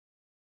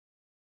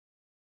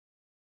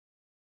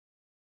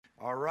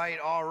All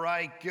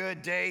right.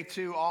 Good day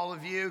to all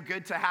of you.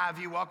 Good to have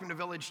you. Welcome to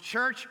Village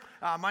Church.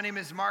 My name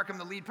is Mark. I'm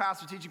the lead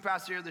pastor, teaching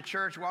pastor here at the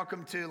church.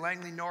 Welcome to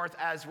Langley North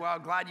as well.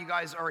 Glad you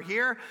guys are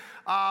here.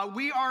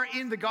 We are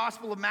in the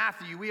Gospel of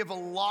Matthew. We have a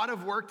lot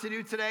of work to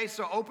do today,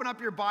 so open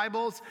up your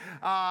Bibles.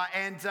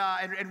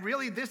 And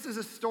really, this is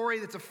a story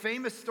that's a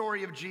famous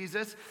story of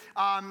Jesus,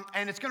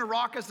 and it's going to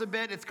rock us a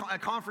bit. It's a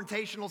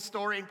confrontational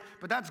story,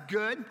 but that's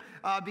good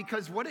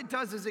because what it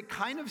does is it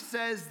kind of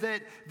says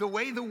that the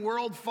way the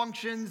world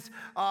functions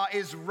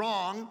is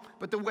wrong,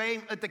 but the way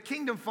that the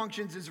kingdom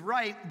functions is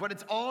right, but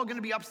it's all going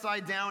to be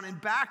upside down and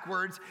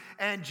backwards,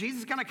 and Jesus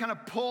is going to kind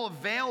of pull a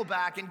veil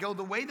back and go,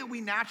 the way that we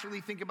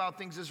naturally think about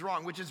things is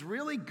wrong, which is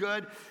really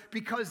good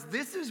because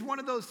this is one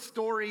of those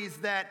stories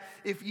that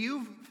if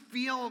you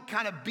feel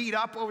kind of beat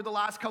up over the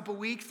last couple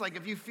weeks, like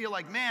if you feel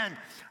like, man,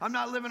 I'm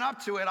not living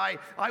up to it,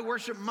 I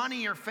worship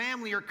money or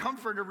family or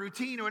comfort or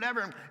routine or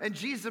whatever, and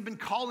Jesus has been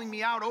calling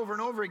me out over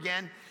and over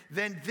again,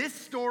 then this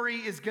story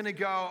is going to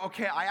go,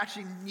 okay, I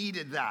actually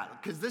needed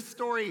that, because this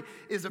story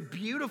is a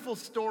beautiful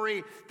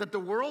story that the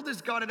world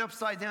has got it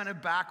upside down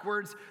and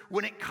backwards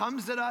when it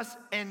comes at us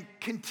and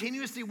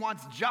continuously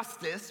wants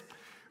justice,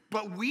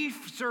 but we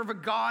serve a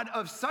God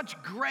of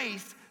such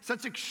grace,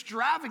 such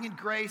extravagant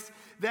grace,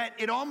 that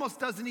it almost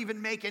doesn't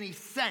even make any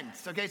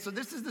sense. Okay, so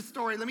this is the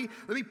story. Let me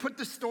put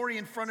the story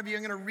in front of you.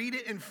 I'm going to read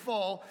it in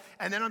full,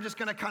 and then I'm just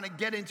going to kind of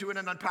get into it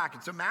and unpack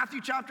it. So Matthew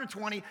chapter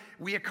 20,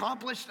 we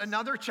accomplished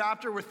another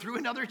chapter. We're through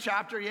another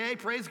chapter. Yay,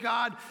 praise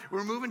God.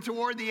 We're moving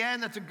toward the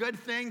end. That's a good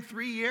thing.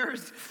 3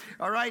 years.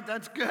 All right,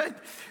 that's good.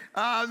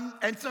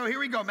 And so here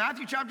we go.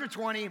 Matthew chapter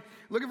 20.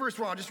 Look at verse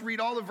 1. I'll just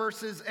read all the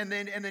verses and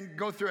then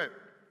go through it.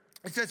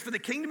 It says, "For the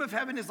kingdom of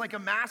heaven is like a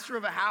master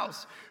of a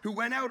house who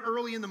went out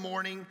early in the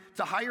morning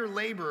to hire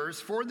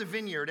laborers for the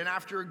vineyard. And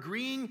after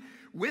agreeing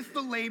with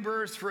the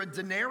laborers for a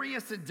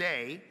denarius a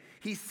day,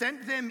 he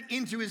sent them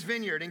into his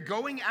vineyard. And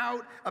going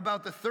out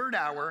about the third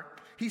hour,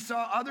 he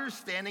saw others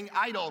standing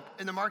idle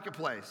in the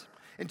marketplace.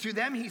 And to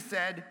them he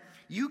said,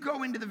 'You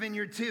go into the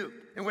vineyard too,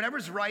 and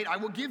whatever's right I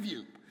will give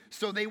you.'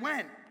 So they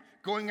went.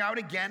 Going out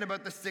again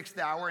about the 6th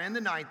hour and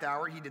the 9th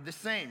hour, he did the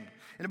same.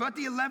 And about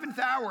the 11th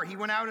hour, he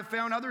went out and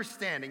found others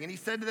standing. And he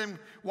said to them,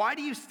 'Why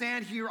do you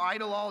stand here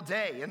idle all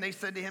day?' And they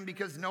said to him,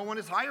 'Because no one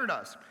has hired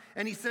us.'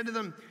 And he said to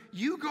them,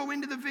 'You go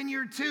into the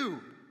vineyard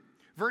too.'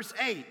 Verse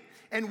 8,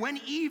 "And when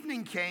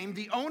evening came,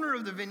 the owner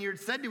of the vineyard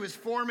said to his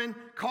foreman,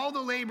 'Call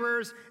the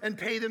laborers and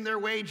pay them their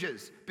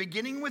wages,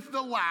 beginning with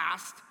the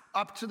last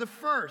up to the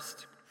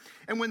first.'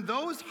 And when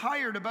those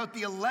hired about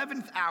the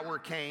 11th hour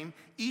came,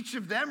 each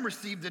of them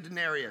received a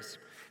denarius.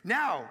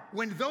 Now,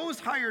 when those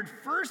hired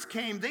first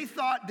came, they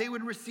thought they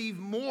would receive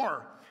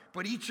more,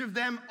 but each of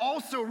them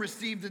also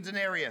received a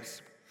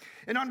denarius.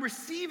 And on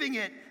receiving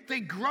it, they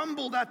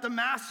grumbled at the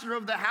master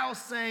of the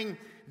house, saying,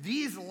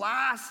 'These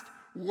last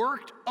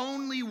worked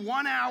only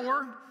 1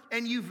 hour,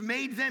 and you've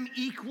made them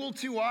equal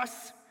to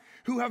us,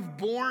 who have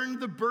borne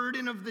the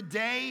burden of the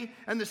day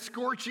and the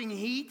scorching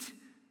heat.'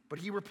 But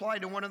he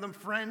replied to one of them,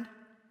 'Friend,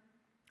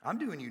 I'm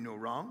doing you no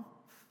wrong.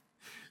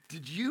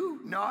 Did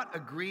you not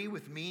agree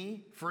with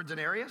me for a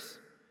denarius?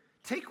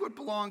 Take what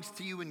belongs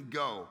to you and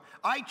go.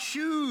 I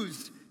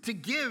choose to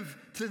give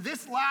to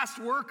this last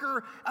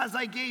worker as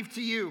I gave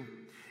to you.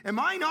 Am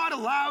I not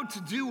allowed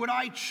to do what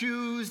I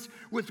choose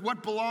with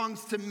what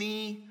belongs to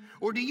me?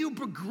 Or do you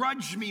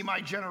begrudge me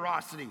my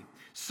generosity?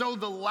 So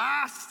the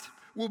last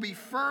will be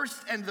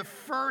first and the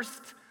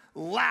first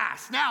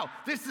last.'" Now,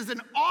 this is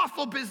an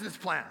awful business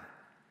plan.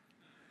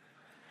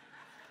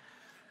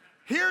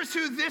 Here's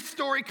who this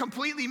story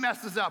completely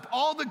messes up: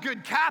 all the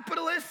good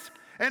capitalists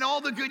and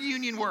all the good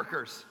union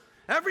workers.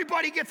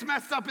 Everybody gets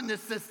messed up in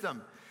this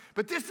system.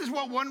 But this is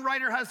what one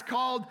writer has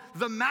called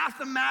the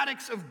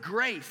mathematics of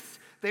grace.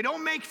 They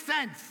don't make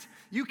sense.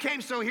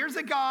 So here's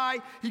a guy,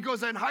 he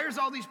goes and hires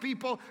all these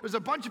people. There's a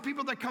bunch of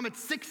people that come at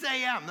 6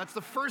 a.m. That's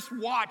the first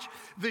watch.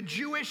 The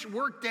Jewish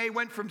workday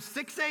went from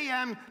 6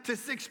 a.m. to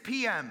 6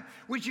 p.m.,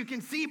 which you can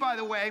see, by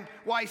the way,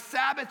 why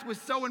Sabbath was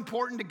so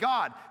important to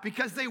God,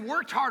 because they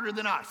worked harder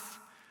than us.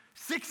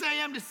 6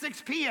 a.m. to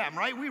 6 p.m.,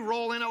 right? We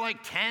roll in at like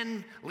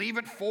 10, leave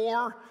at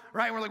 4,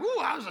 right? We're like, "Ooh,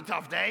 that was a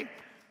tough day.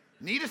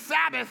 Need a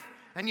Sabbath."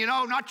 And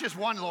not just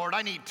one, Lord,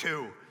 I need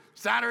 2.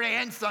 Saturday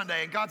and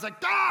Sunday. And God's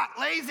like,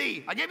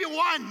 lazy. I gave you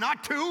 1,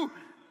 not 2.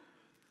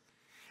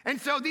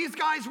 And so these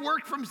guys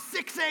worked from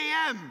 6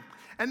 a.m.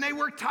 and they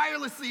worked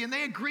tirelessly and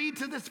they agreed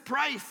to this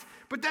price.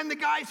 But then the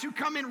guys who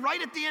come in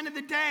right at the end of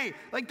the day,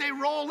 like they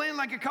roll in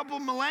like a couple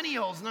of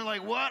millennials and they're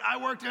like, "What? I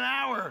worked an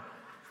hour,"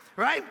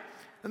 right?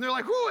 And they're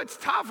like, "Ooh, it's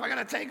tough. I got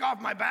to take off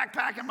my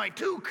backpack and my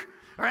toque,"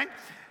 right?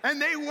 And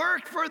they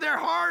worked for their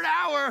hard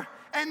hour.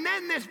 And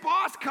then this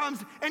boss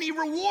comes and he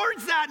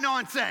rewards that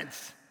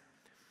nonsense.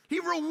 He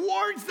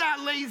rewards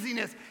that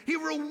laziness. He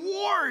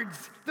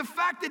rewards the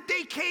fact that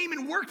they came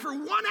and worked for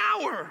 1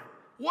 hour.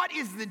 What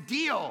is the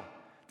deal?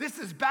 This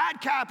is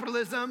bad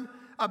capitalism,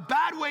 a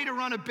bad way to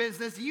run a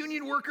business.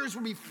 Union workers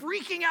will be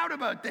freaking out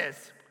about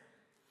this.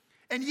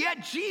 And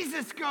yet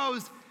Jesus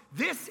goes,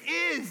 this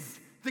is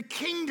the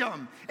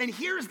kingdom. And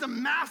here's the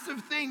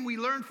massive thing we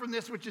learned from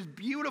this, which is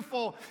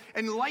beautiful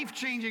and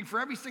life-changing for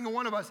every single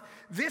one of us.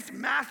 This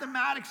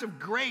mathematics of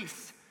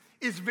grace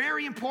is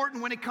very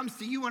important when it comes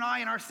to you and I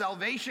and our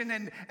salvation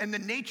and the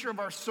nature of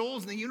our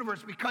souls in the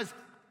universe, because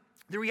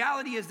the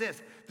reality is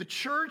this: the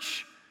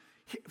church,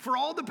 for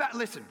all the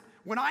listen,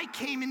 when I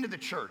came into the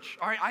church,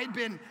 all right,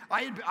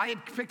 I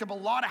had picked up a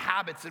lot of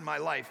habits in my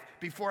life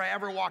before I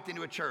ever walked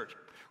into a church.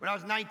 When I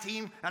was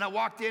 19 and I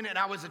walked in and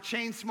I was a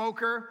chain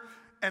smoker,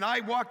 and I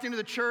walked into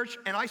the church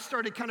and I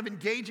started kind of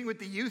engaging with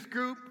the youth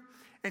group,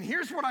 and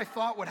here's what I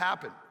thought would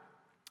happen.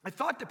 I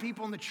thought the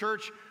people in the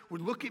church would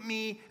look at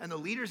me and the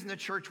leaders in the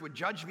church would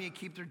judge me and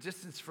keep their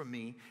distance from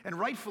me, and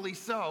rightfully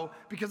so,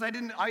 because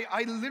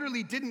I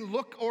literally didn't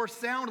look or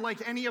sound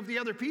like any of the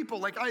other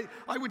people. Like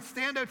I would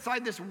stand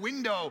outside this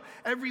window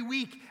every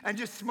week and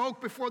just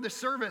smoke before the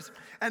service,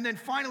 and then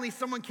finally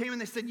someone came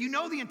and they said,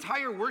 the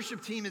entire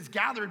worship team is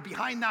gathered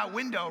behind that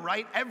window,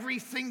 right? Every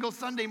single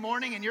Sunday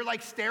morning, and you're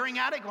like staring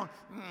at it going,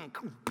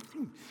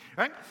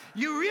 right?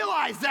 You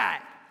realize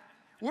that.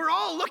 We're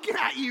all looking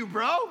at you,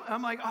 bro.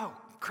 I'm like, oh,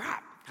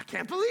 crap, I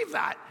can't believe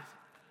that.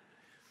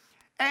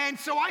 And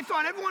so I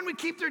thought everyone would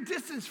keep their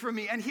distance from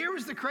me. And here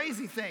was the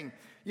crazy thing.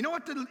 You know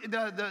what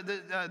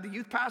the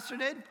youth pastor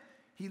did?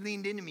 He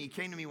leaned into me. He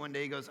came to me one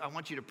day. He goes, I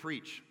want you to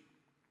preach.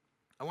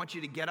 I want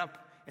you to get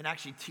up and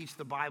actually teach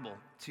the Bible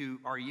to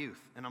our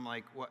youth. And I'm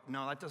like, what?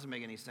 No, that doesn't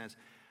make any sense.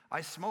 I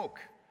smoke.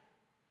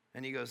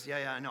 And he goes,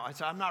 yeah, I know. I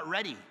said, I'm not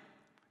ready.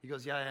 He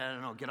goes, yeah,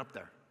 no, get up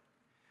there.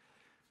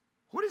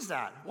 What is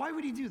that? Why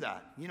would he do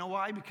that? You know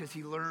why? Because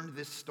he learned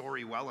this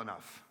story well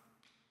enough.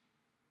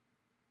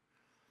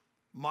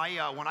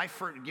 When I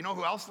first, you know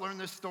who else learned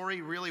this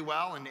story really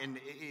well? And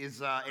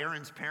is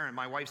Aaron's parent,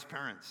 my wife's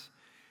parents.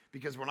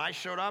 Because when I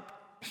showed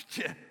up,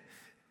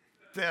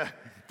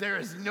 there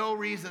is no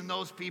reason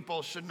those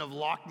people shouldn't have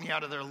locked me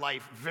out of their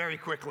life very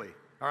quickly.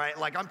 All right,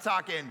 like I'm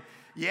talking,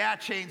 yeah,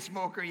 chain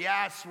smoker,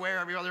 yeah, swear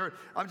every other.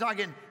 I'm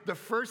talking the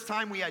first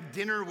time we had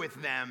dinner with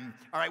them.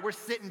 All right, we're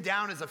sitting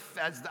down as a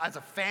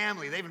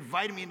family. They've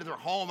invited me into their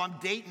home. I'm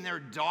dating their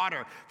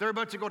daughter. They're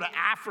about to go to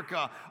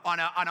Africa on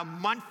a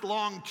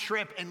month-long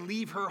trip and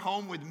leave her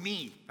home with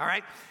me. All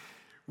right,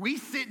 we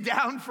sit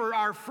down for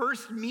our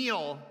first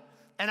meal,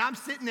 and I'm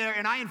sitting there,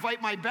 and I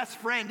invite my best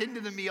friend into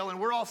the meal, and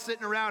we're all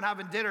sitting around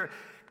having dinner.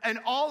 And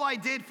all I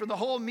did for the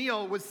whole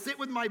meal was sit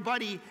with my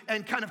buddy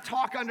and kind of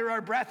talk under our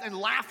breath and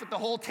laugh at the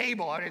whole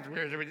table. And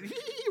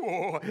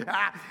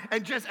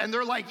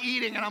they're like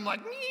eating, and I'm like,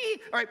 nee.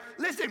 All right,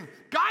 listen,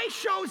 guy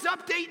shows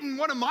up dating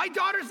one of my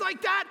daughters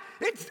like that,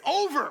 it's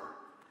over.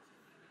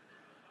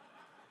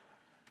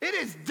 It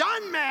is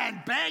done,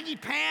 man. Baggy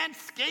pants,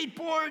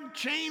 skateboard,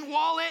 chain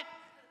wallet,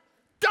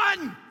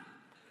 done.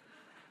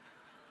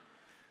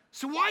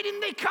 So why didn't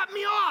they cut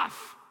me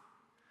off?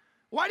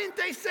 Why didn't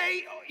they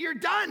say, oh, you're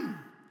done?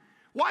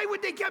 Why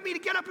would they get me to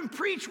get up and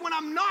preach when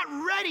I'm not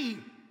ready?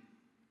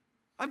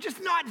 I'm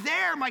just not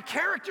there. My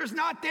character's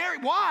not there.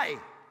 Why?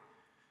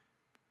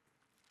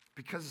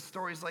 Because of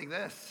stories like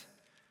this.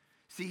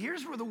 See,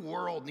 here's where the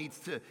world needs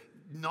to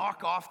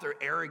knock off their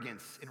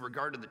arrogance in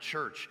regard to the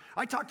church.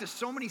 I talk to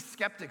so many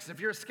skeptics. If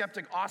you're a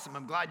skeptic, awesome.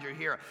 I'm glad you're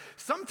here.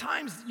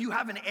 Sometimes you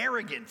have an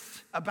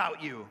arrogance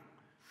about you,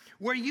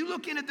 where you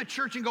look in at the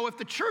church and go, if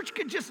the church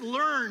could just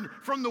learn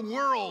from the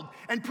world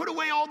and put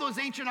away all those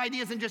ancient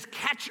ideas and just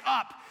catch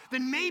up,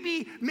 then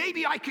maybe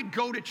I could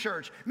go to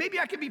church. Maybe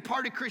I could be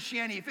part of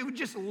Christianity if it would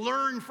just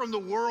learn from the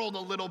world a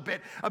little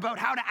bit about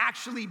how to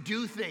actually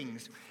do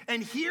things.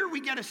 And here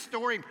we get a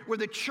story where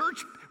the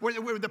church,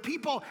 where the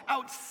people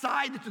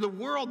outside the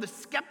world, the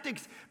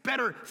skeptics,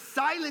 better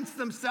silence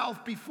themselves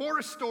before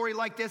a story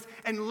like this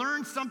and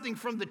learn something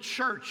from the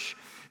church.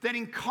 That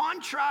in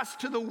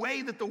contrast to the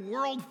way that the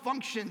world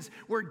functions,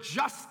 where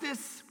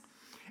justice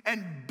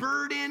and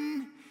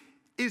burden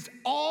is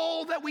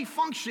all that we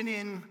function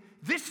in,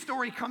 this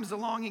story comes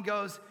along and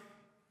goes,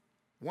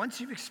 once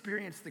you've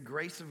experienced the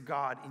grace of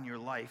God in your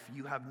life,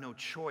 you have no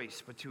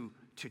choice but to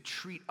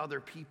treat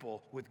other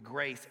people with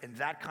grace, and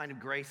that kind of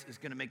grace is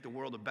going to make the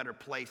world a better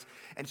place.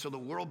 And so the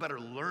world better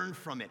learn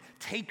from it.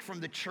 Take from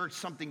the church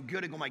something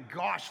good and go, my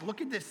gosh, look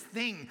at this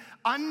thing,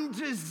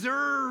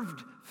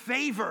 undeserved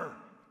favor.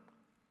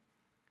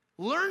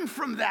 Learn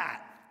from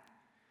that.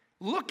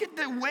 Look at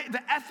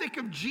the ethic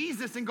of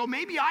Jesus and go,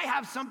 maybe I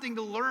have something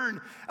to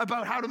learn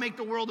about how to make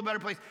the world a better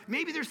place.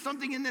 Maybe there's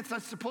something in this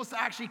that's supposed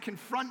to actually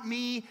confront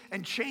me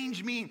and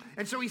change me.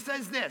 And so he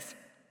says this,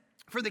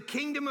 for the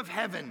kingdom of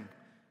heaven,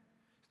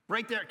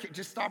 right there,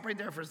 just stop right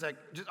there for a sec.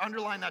 Just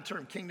underline that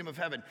term, kingdom of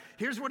heaven.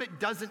 Here's what it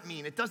doesn't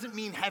mean. It doesn't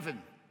mean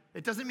heaven.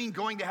 It doesn't mean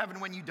going to heaven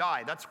when you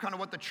die. That's kind of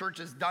what the church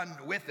has done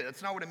with it.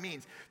 That's not what it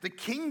means. The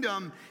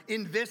kingdom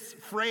in this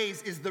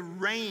phrase is the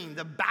reign,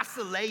 the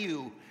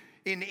basileia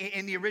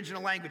in the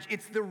original language.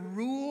 It's the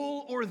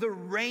rule or the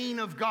reign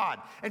of God.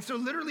 And so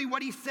literally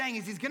what he's saying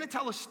is he's going to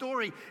tell a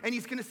story and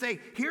he's going to say,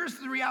 here's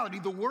the reality.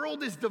 The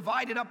world is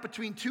divided up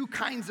between two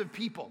kinds of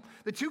people.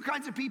 The two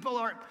kinds of people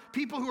are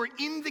people who are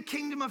in the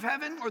kingdom of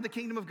heaven or the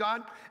kingdom of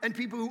God and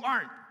people who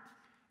aren't.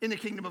 in the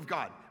kingdom of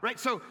God, right?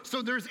 So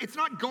it's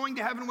not going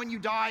to heaven when you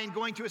die and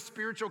going to a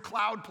spiritual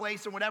cloud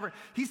place or whatever.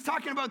 He's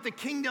talking about the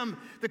kingdom.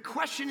 The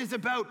question is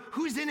about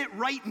who's in it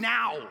right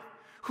now.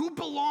 Who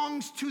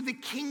belongs to the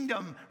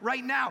kingdom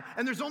right now?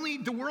 And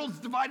the world's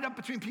divided up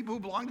between people who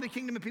belong to the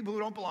kingdom and people who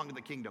don't belong to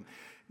the kingdom.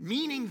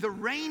 Meaning the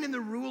reign and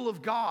the rule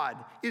of God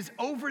is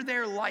over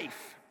their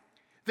life.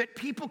 That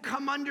people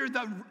come under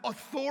the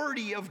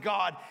authority of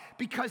God.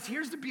 Because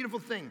here's the beautiful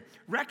thing.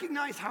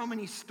 Recognize how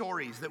many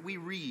stories that we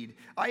read.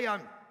 I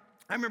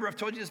remember, I've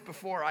told you this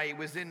before, I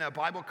was in a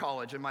Bible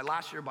college, in my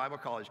last year of Bible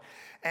college,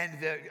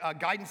 and the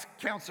guidance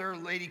counselor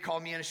lady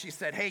called me in and she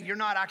said, hey, you're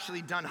not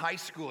actually done high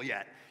school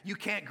yet. You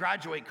can't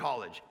graduate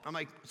college. I'm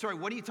like, sorry,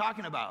 what are you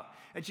talking about?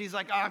 And she's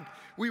like,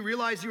 we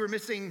realized you were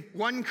missing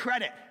one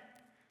credit.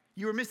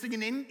 You were missing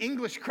an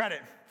English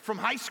credit from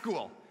high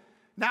school.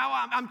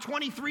 Now I'm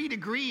 23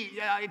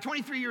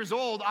 years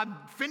old, I'm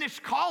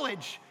finished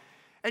college.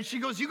 And she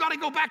goes, you gotta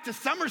go back to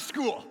summer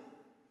school.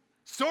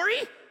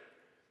 Sorry?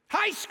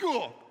 High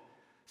school.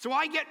 So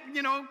I get,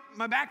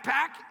 my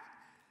backpack,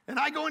 and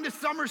I go into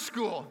summer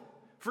school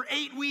for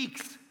 8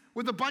 weeks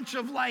with a bunch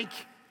of like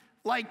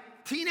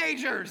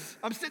teenagers.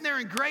 I'm sitting there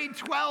in grade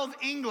 12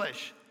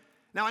 English.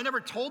 Now, I never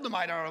told them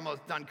I'd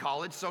almost done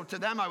college, so to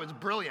them I was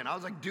brilliant. I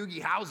was like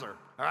Doogie Howser,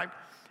 all right?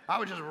 I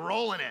was just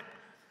rolling it.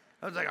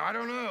 I was like, I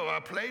don't know,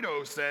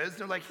 Plato says.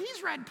 They're like,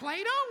 he's read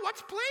Plato?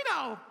 What's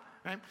Plato?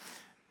 Right?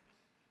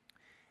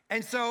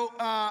 And so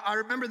I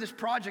remember this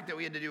project that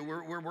we had to do.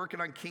 We're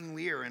working on King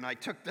Lear, and I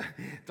took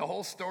the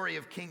whole story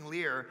of King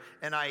Lear,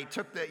 and I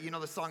took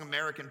the song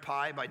American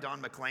Pie by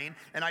Don McLean,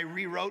 and I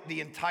rewrote the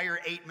entire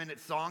 8-minute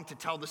song to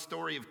tell the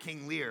story of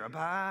King Lear.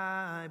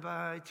 Bye,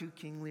 bye to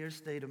King Lear's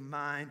state of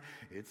mind.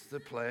 It's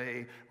the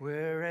play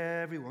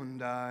where everyone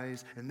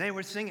dies. And they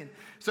were singing.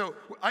 So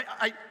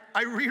I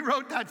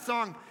rewrote that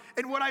song.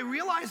 And what I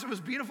realized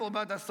was beautiful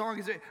about that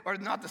song or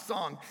not the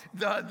song,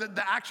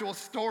 the actual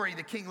story,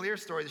 the King Lear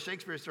story, the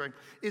Shakespeare story,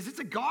 is it's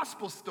a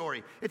gospel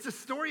story. It's a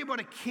story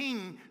about a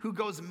king who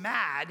goes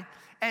mad,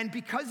 and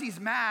because he's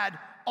mad,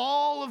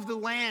 all of the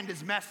land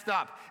is messed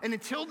up. And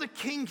until the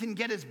king can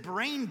get his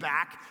brain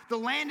back, the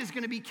land is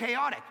going to be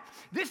chaotic.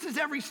 This is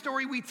every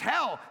story we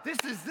tell. This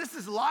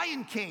is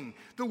Lion King.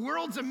 The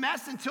world's a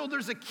mess until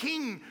there's a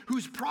king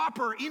who's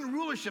proper in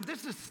rulership.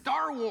 This is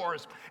Star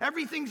Wars.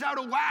 Everything's out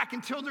of whack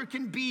until there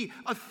can be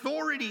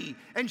authority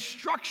and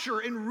structure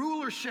and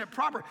rulership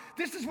proper.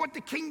 This is what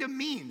the kingdom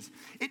means.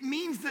 It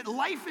means that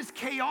life is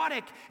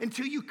chaotic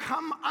until you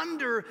come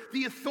under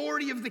the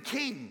authority of the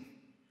king.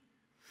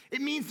 It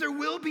means there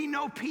will be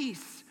no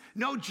peace,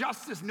 no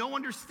justice, no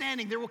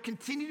understanding. There will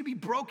continue to be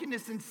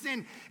brokenness and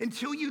sin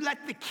until you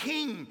let the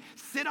king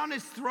sit on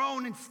his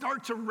throne and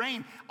start to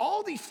reign.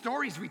 All these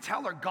stories we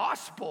tell are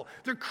gospel.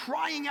 They're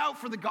crying out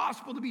for the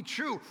gospel to be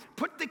true.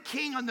 Put the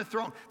king on the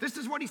throne. This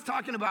is what he's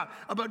talking about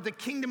the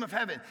kingdom of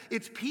heaven.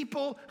 It's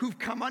people who've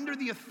come under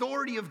the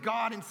authority of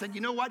God and said,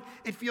 you know what?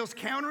 It feels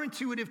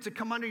counterintuitive to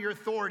come under your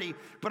authority,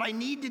 but I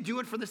need to do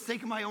it for the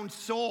sake of my own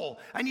soul.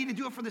 I need to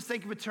do it for the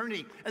sake of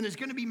eternity. And there's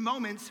going to be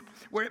moments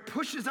where it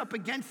pushes up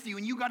against you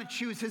and you got to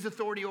choose his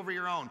authority over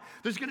your own.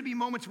 There's going to be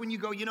moments when you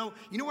go, you know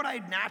what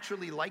I'd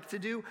naturally like to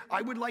do?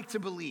 I would like to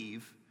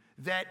believe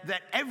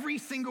that every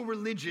single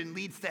religion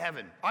leads to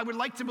heaven. I would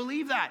like to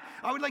believe that.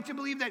 I would like to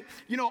believe that,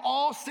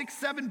 all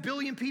 6-7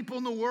 billion people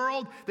in the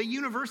world, that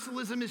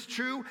universalism is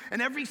true,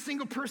 and every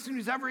single person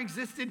who's ever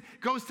existed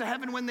goes to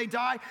heaven when they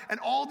die, and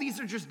all these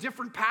are just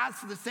different paths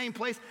to the same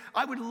place.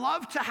 I would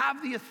love to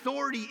have the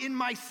authority in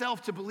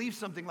myself to believe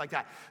something like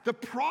that. The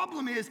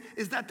problem is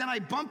that then I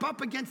bump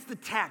up against the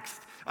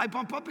text. I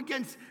bump up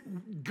against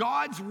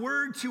God's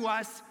word to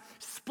us,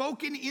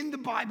 spoken in the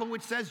Bible,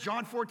 which says,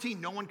 John 14,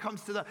 no one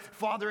comes to the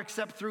Father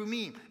except through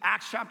me.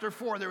 Acts chapter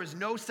 4, there is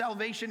no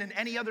salvation in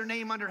any other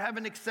name under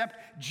heaven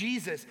except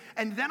Jesus.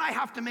 And then I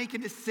have to make a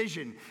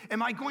decision.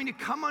 Am I going to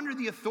come under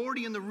the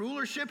authority and the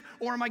rulership,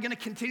 or am I going to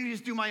continue to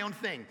just do my own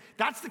thing?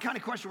 That's the kind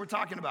of question we're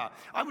talking about.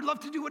 I would love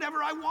to do whatever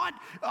I want.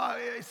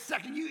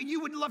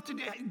 You would love to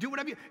do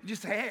whatever you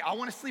just say, hey, I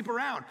want to sleep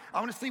around. I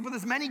want to sleep with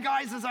as many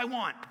guys as I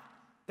want.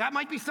 That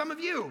might be some of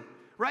you.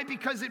 Right?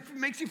 Because it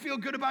makes you feel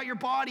good about your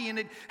body and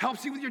it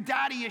helps you with your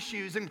daddy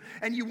issues and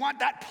you want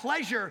that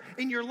pleasure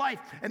in your life.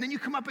 And then you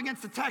come up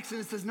against the text and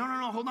it says, no,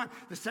 hold on.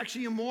 The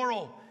sexually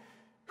immoral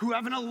who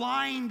haven't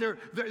aligned their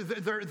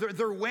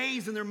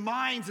ways and their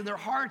minds and their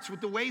hearts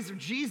with the ways of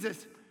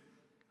Jesus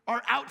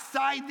are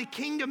outside the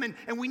kingdom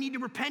and we need to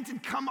repent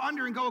and come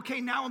under and go,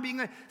 okay, now I'm being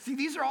like, see,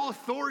 these are all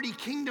authority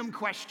kingdom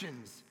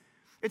questions.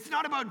 It's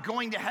not about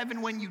going to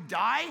heaven when you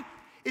die.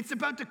 It's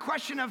about the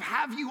question of,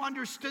 have you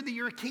understood that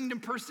you're a kingdom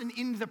person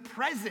in the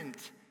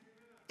present,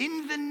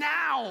 in the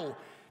now?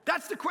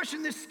 That's the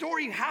question this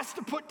story has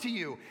to put to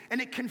you, and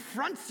it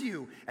confronts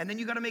you, and then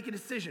you got to make a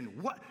decision.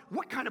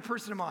 What kind of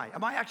person am I?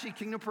 Am I actually a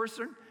kingdom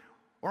person,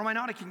 or am I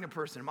not a kingdom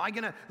person? Am I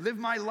going to live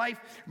my life,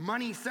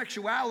 money,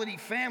 sexuality,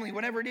 family,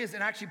 whatever it is,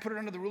 and actually put it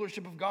under the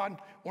rulership of God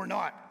or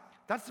not?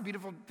 That's the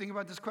beautiful thing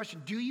about this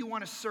question. Do you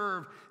want to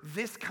serve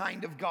this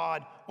kind of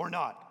God or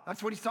not?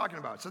 That's what he's talking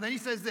about. So then he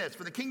says this,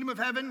 for the kingdom of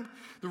heaven,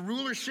 the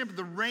rulership,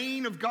 the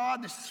reign of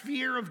God, the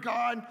sphere of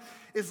God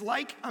is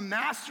like a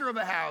master of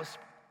a house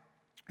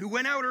who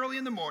went out early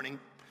in the morning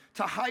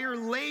to hire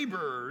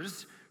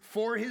laborers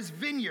for his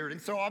vineyard.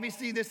 And so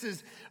obviously this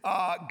is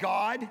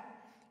God.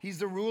 He's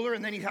the ruler,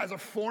 and then he has a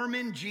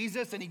foreman,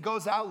 Jesus, and he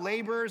goes out.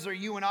 Laborers are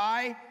you and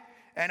I,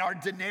 and our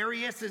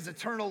denarius is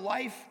eternal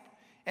life.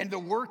 And the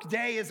work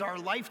day is our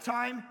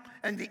lifetime,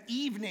 and the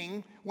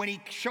evening, when he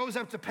shows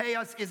up to pay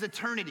us, is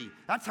eternity.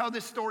 That's how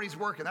this story's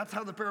working. That's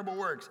how the parable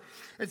works.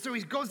 And so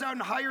he goes out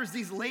and hires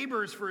these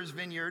laborers for his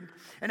vineyard,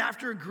 and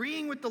after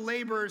agreeing with the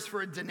laborers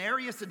for a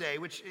denarius a day,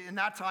 which in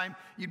that time,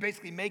 you'd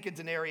basically make a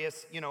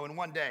denarius, in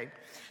one day.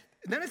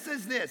 And then it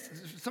says this,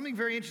 something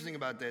very interesting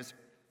about this.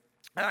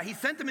 He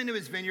sent them into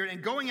his vineyard,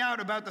 and going out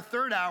about the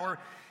third hour,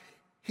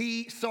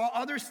 he saw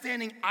others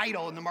standing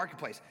idle in the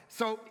marketplace.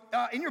 So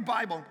in your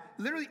Bible,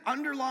 literally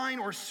underline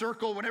or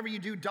circle, whatever you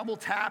do, double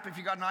tap if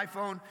you got an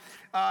iPhone,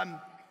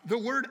 the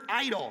word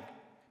idle,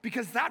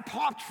 because that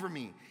popped for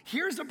me.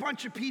 Here's a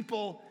bunch of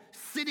people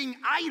sitting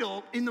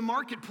idle in the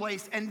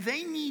marketplace, and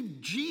they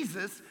need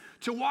Jesus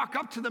to walk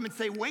up to them and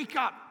say, wake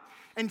up.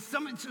 And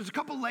there's a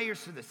couple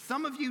layers to this.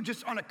 Some of you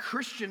just on a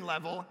Christian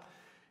level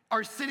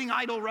are sitting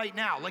idle right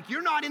now. Like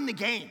you're not in the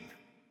game.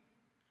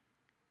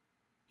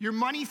 Your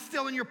money's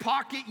still in your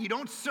pocket. You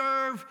don't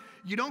serve.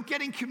 You don't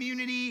get in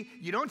community.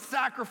 You don't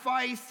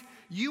sacrifice.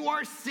 You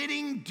are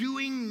sitting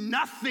doing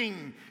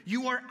nothing.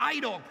 You are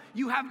idle.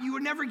 You were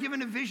never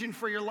given a vision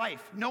for your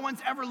life. No one's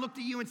ever looked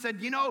at you and said,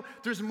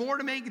 there's more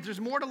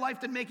to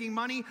life than making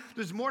money.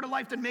 There's more to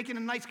life than making a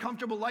nice,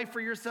 comfortable life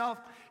for yourself.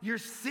 You're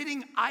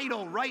sitting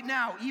idle right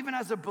now, even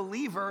as a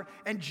believer,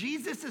 and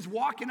Jesus is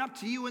walking up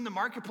to you in the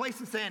marketplace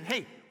and saying,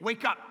 hey,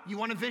 wake up. You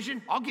want a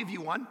vision? I'll give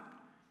you one.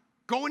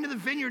 Go into the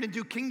vineyard and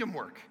do kingdom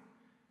work.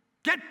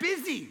 Get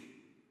busy.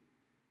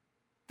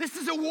 This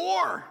is a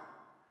war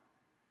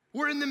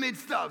we're in the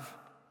midst of.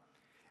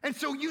 And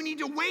so you need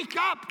to wake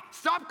up.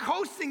 Stop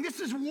coasting. This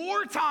is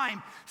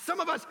wartime. Some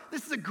of us,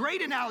 this is a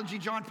great analogy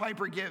John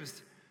Piper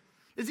gives,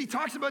 is he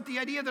talks about the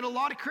idea that a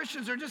lot of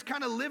Christians are just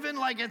kind of living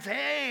like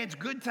it's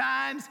good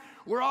times.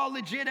 We're all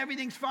legit.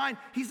 Everything's fine.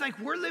 He's like,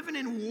 we're living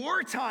in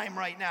wartime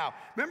right now.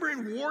 Remember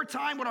in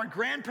wartime what our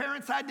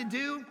grandparents had to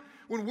do?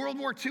 When World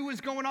War II was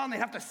going on, they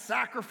have to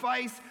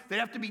sacrifice. They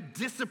have to be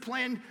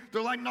disciplined.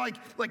 They're like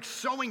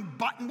sewing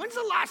button. When's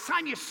the last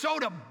time you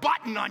sewed a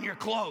button on your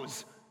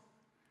clothes?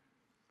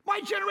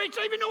 My generation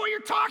don't even know what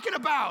you're talking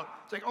about.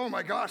 It's like, oh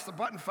my gosh, the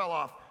button fell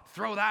off.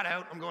 Throw that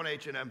out. I'm going to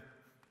H&M.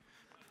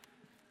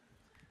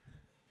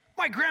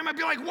 My grandma'd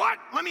be like, what?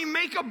 Let me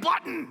make a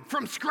button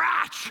from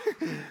scratch.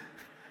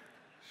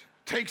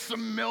 Take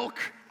some milk,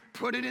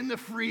 put it in the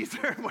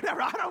freezer,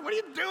 whatever. I don't know. What are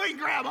you doing,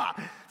 Grandma?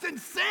 It's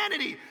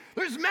insanity.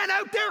 There's men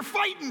out there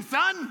fighting,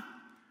 son.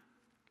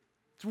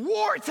 It's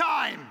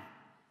wartime.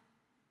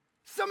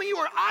 Some of you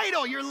are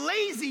idle. You're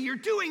lazy. You're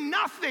doing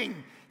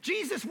nothing.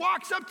 Jesus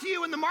walks up to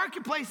you in the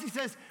marketplace. He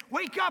says,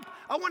 wake up.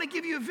 I want to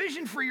give you a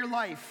vision for your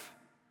life.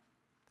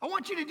 I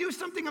want you to do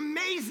something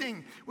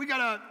amazing. We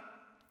got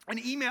an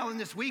email in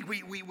this week.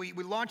 We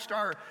launched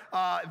our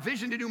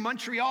vision to do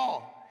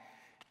Montreal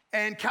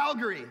and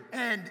Calgary,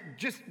 and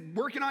just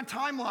working on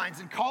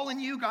timelines and calling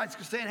you guys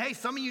saying, hey,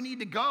 some of you need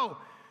to go.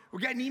 We're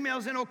getting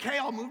emails in, okay,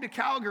 I'll move to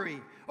Calgary.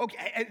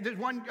 Okay, there's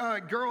one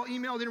girl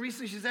emailed in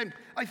recently. She said,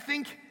 I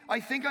think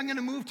I'm going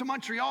to move to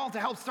Montreal to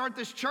help start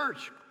this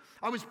church.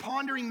 I was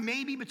pondering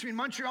maybe between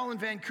Montreal and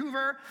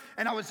Vancouver,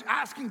 and I was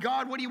asking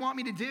God, what do you want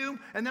me to do?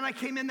 And then I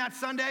came in that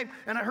Sunday,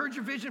 and I heard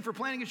your vision for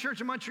planting a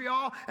church in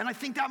Montreal, and I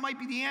think that might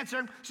be the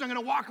answer. So I'm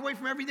going to walk away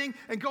from everything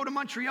and go to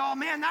Montreal.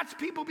 Man, that's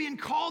people being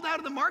called out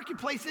of the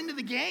marketplace into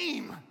the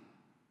game.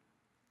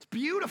 It's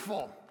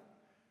beautiful.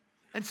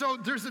 And so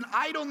there's an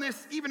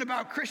idleness even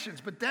about Christians,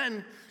 but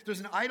then there's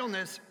an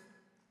idleness,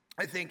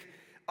 I think,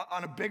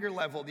 on a bigger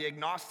level, the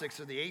agnostics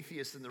or the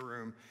atheists in the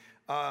room.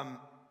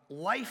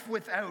 Life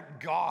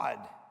without God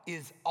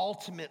is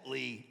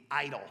ultimately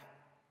idle,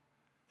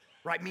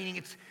 right? Meaning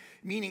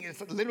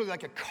it's literally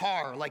like a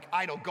car, like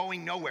idle,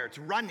 going nowhere. It's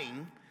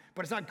running,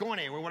 but it's not going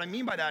anywhere. What I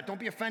mean by that, don't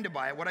be offended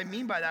by it. What I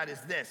mean by that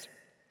is this,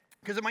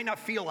 because it might not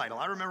feel idle.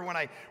 I remember when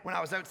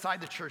I was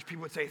outside the church,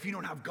 people would say, if you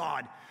don't have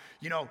God,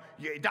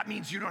 that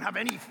means you don't have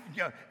any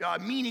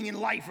meaning in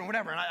life or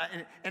whatever.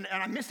 And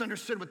I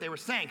misunderstood what they were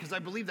saying, because I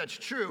believe that's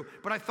true.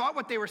 But I thought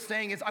what they were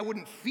saying is I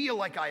wouldn't feel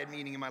like I had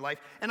meaning in my life.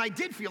 And I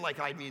did feel like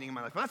I had meaning in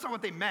my life. But that's not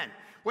what they meant.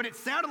 What it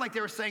sounded like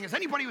they were saying is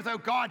anybody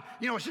without God,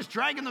 is just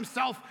dragging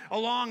themselves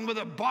along with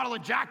a bottle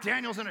of Jack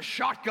Daniels and a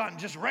shotgun,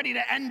 just ready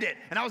to end it.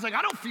 And I was like,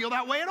 I don't feel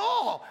that way at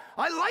all.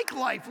 I like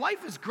life.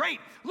 Life is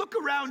great. Look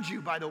around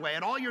you, by the way,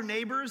 at all your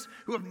neighbors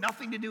who have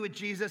nothing to do with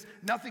Jesus,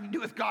 nothing to do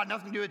with God,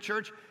 nothing to do with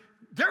church.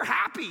 They're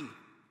happy,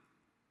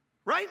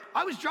 right?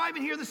 I was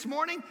driving here this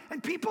morning,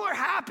 and people are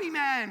happy,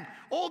 man.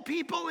 Old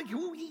people, like,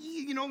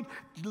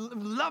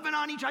 loving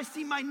on each. I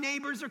see my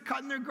neighbors are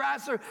cutting their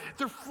grass, or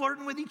they're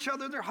flirting with each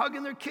other, they're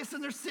hugging, they're kissing,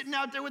 they're sitting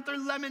out there with their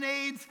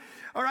lemonades.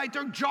 All right,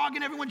 they're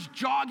jogging, everyone's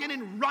jogging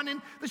and running.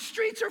 The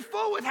streets are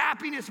full with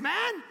happiness,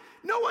 man.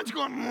 No one's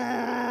going,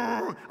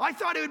 "Mmm." I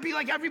thought it would be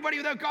like everybody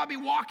without God be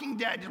Walking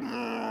Dead.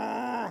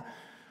 "Mmm.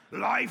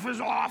 Life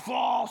is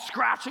awful,"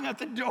 scratching at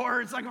the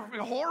door. It's like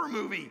a horror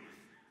movie.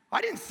 I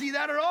didn't see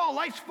that at all.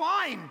 Life's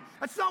fine.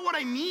 That's not what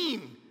I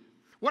mean.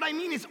 What I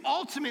mean is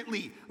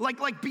ultimately,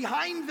 like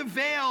behind the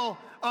veil,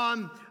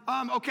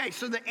 okay,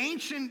 so the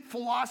ancient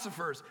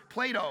philosophers,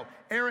 Plato,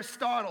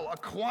 Aristotle,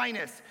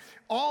 Aquinas,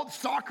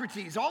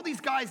 Socrates, all these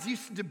guys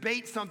used to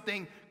debate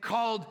something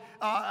called,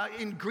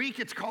 in Greek,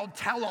 it's called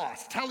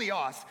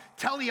teleos,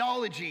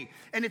 teleology.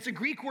 And it's a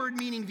Greek word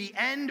meaning the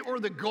end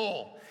or the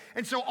goal.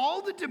 And so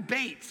all the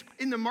debates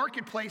in the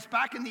marketplace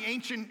back in the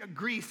ancient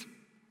Greece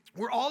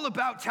were all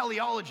about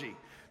teleology.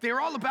 They were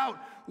all about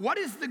what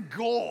is the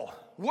goal?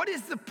 What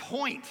is the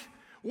point?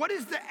 What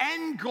is the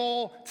end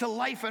goal to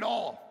life at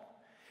all?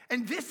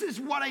 And this is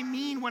what I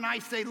mean when I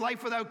say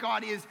life without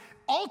God is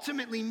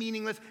ultimately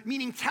meaningless,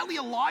 meaning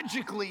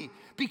teleologically,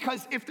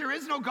 because if there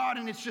is no God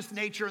and it's just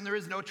nature and there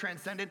is no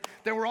transcendent,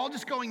 then we're all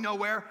just going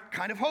nowhere,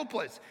 kind of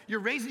hopeless. You're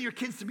raising your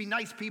kids to be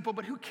nice people,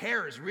 but who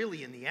cares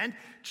really in the end?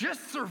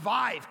 Just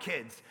survive,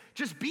 kids.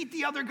 Just beat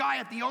the other guy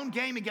at the own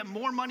game and get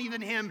more money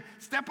than him.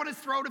 Step on his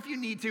throat if you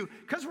need to,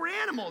 because we're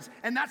animals,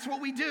 and that's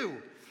what we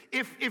do.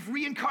 If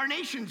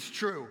reincarnation's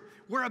true,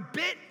 we're a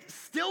bit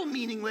still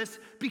meaningless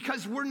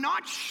because we're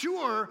not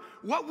sure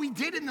what we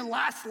did in the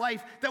last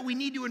life that we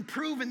need to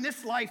improve in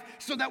this life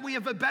so that we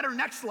have a better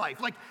next life.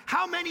 Like,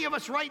 how many of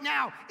us right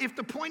now, if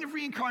the point of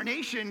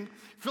reincarnation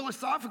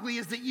philosophically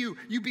is that you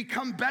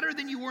become better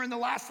than you were in the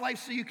last life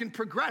so you can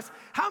progress,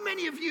 how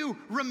many of you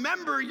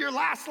remember your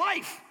last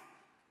life?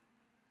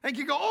 And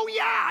you go, oh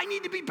yeah, I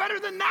need to be better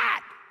than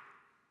that.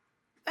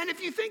 And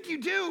if you think you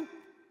do,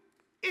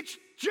 it's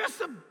just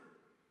a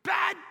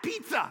bad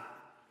pizza.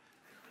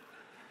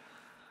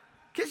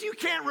 Because you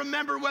can't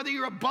remember whether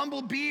you're a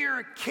bumblebee or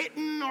a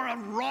kitten or a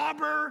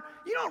robber.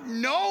 You don't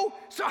know.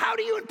 So how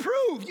do you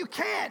improve? You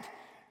can't.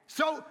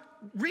 So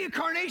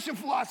reincarnation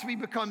philosophy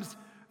becomes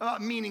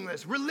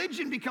meaningless.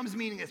 Religion becomes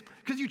meaningless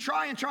because you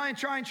try and try and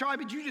try and try,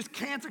 but you just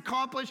can't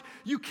accomplish.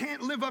 You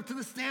can't live up to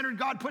the standard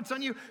God puts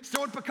on you,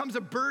 so it becomes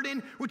a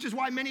burden, which is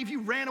why many of you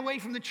ran away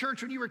from the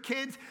church when you were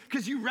kids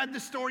because you read the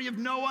story of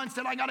Noah and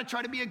said, I got to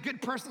try to be a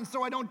good person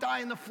so I don't die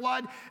in the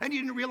flood, and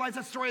you didn't realize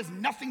that story has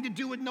nothing to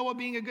do with Noah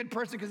being a good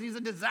person because he's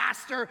a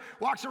disaster,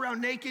 walks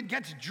around naked,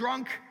 gets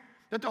drunk.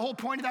 That the whole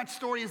point of that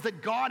story is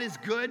that God is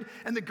good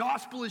and the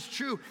gospel is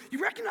true.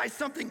 You recognize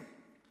something.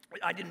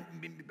 I didn't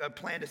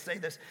plan to say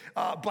this,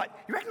 but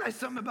you recognize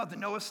something about the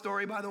Noah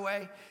story, by the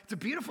way? It's a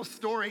beautiful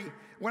story.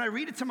 When I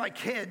read it to my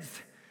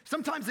kids,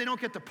 sometimes they don't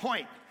get the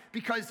point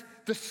because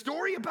the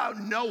story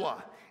about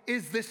Noah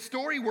is this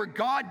story where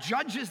God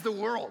judges the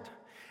world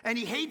and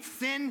he hates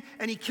sin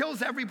and he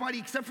kills everybody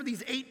except for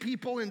these 8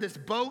 people in this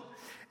boat.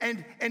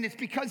 And it's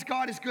because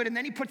God is good. And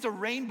then he puts a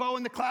rainbow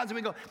in the clouds and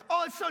we go,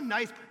 oh, it's so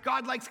nice.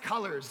 God likes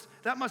colors.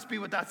 That must be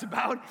what that's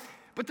about.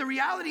 But the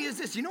reality is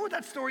this, you know what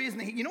that story is?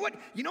 You know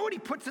what he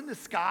puts in the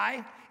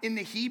sky in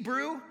the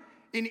Hebrew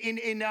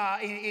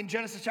in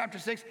Genesis chapter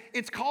 6?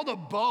 It's called a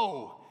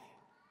bow.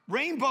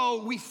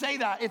 Rainbow, we say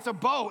that, it's a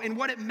bow. And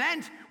what it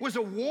meant was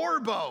a war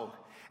bow.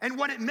 And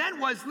what it meant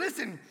was,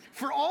 listen,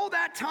 for all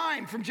that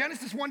time, from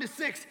Genesis 1 to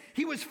 6,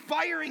 he was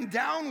firing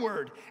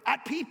downward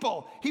at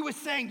people. He was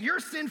saying, you're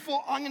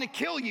sinful, I'm gonna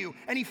kill you.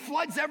 And he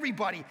floods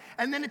everybody.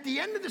 And then at the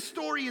end of the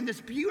story, in this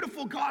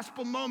beautiful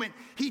gospel moment,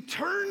 he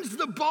turns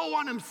the bow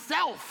on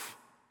himself.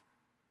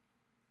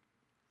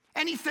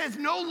 And he says,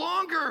 no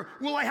longer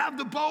will I have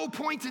the bow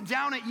pointed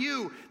down at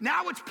you.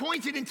 Now it's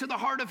pointed into the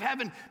heart of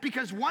heaven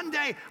because one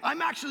day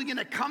I'm actually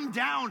gonna come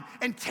down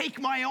and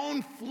take my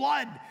own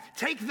flood,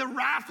 take the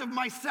wrath of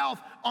myself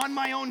on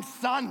my own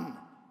son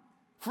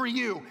for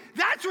you.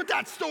 That's what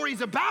that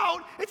story's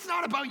about. It's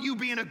not about you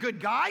being a good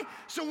guy.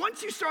 So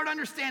once you start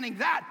understanding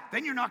that,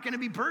 then you're not gonna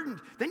be burdened.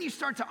 Then you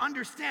start to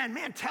understand,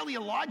 man,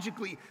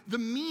 teleologically, the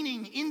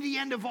meaning in the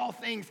end of all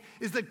things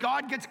is that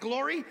God gets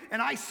glory and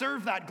I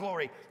serve that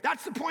glory.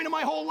 That's the point of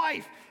my whole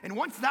life. And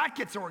once that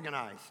gets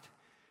organized,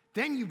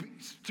 then you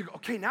go,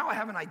 okay, now I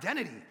have an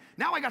identity.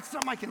 Now I got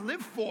something I can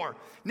live for.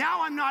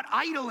 Now I'm not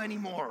idle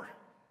anymore.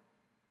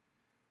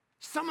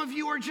 Some of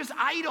you are just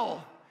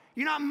idle.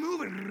 You're not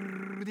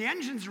moving. The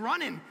engine's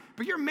running,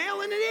 but you're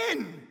mailing it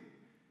in.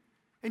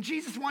 And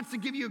Jesus wants to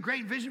give you a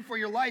great vision for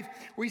your life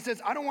where he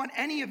says, I don't want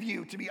any of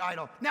you to be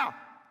idle. Now,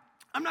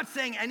 I'm not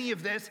saying any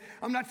of this.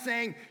 I'm not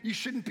saying you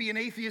shouldn't be an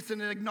atheist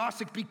and an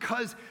agnostic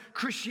because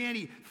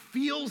Christianity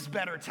feels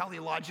better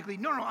teleologically.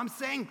 No, I'm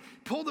saying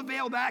pull the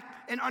veil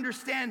back and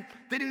understand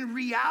that in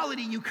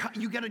reality,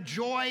 you get a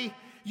joy,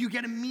 you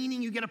get a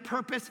meaning, you get a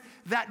purpose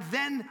that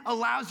then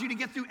allows you to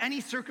get through any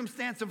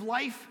circumstance of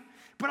life.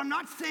 But I'm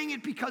not saying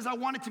it because I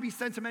want it to be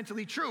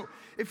sentimentally true.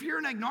 If you're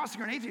an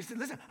agnostic or an atheist,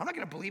 listen, I'm not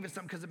going to believe in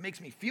something because it makes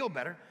me feel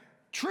better.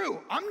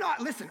 True, I'm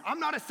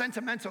not a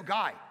sentimental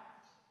guy.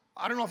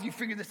 I don't know if you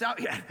figured this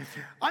out yet.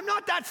 I'm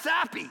not that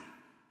sappy,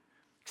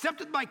 except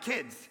with my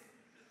kids.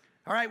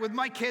 All right, with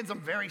my kids,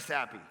 I'm very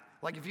sappy.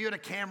 Like if you had a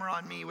camera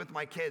on me with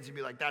my kids, you'd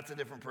be like, that's a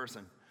different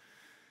person.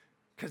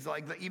 Because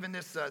like even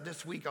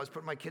this week, I was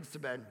putting my kids to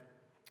bed,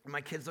 and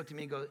my kids looked at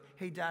me and go,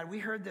 hey, Dad, we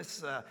heard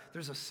this,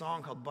 there's a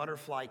song called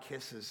Butterfly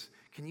Kisses.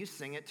 Can you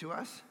sing it to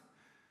us?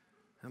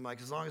 I'm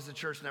like, as long as the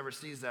church never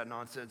sees that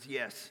nonsense,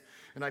 yes.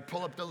 And I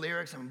pull up the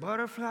lyrics, and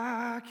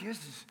butterfly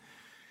kisses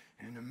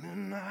in the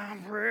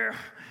midnight prayer.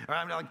 Or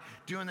I'm like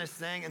doing this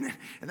thing,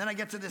 and then I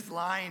get to this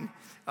line,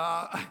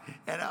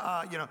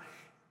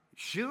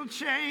 she'll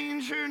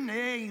change her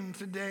name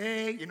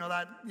today. You know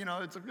that,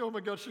 it's like, oh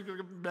my gosh, she's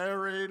gonna get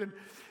married.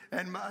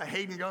 And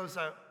Hayden goes,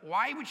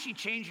 why would she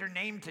change her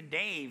name to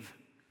Dave,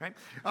 right?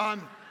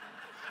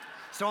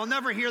 So I'll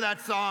never hear that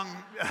song.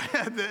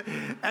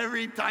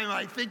 Every time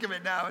I think of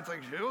it now, it's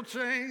like, she'll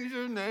change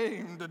her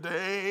name to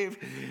Dave.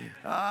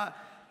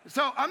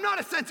 So I'm not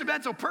a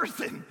sentimental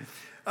person.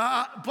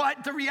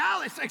 But the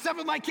reality, except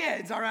with my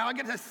kids, all right, I'll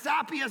get as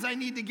sappy as I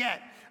need to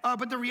get.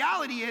 But the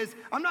reality is,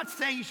 I'm not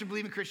saying you should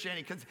believe in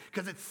Christianity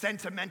because it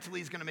sentimentally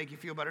is going to make you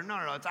feel better. No.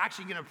 It's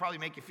actually going to probably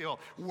make you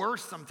feel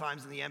worse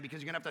sometimes in the end because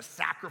you're going to have to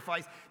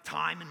sacrifice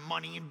time and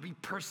money and be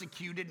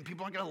persecuted and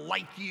people aren't going to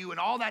like you and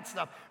all that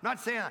stuff. I'm not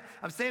saying that.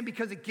 I'm saying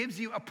because it gives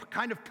you a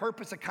kind of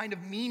purpose, a kind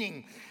of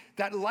meaning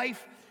that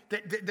life.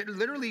 That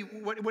literally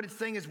what it's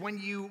saying is when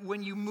you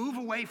move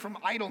away from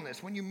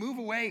idleness, when you move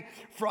away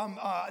from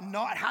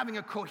not having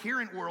a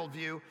coherent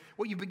worldview,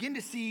 what you begin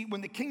to see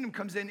when the kingdom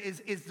comes in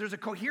is there's a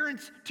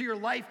coherence to your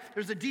life.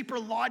 There's a deeper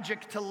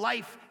logic to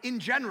life in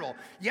general.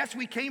 Yes,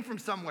 we came from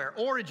somewhere,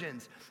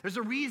 origins. There's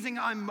a reason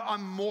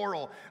I'm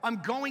moral.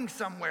 I'm going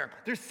somewhere.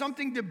 There's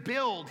something to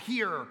build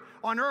here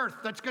on earth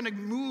that's going to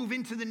move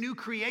into the new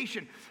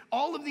creation.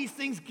 All of these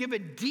things give a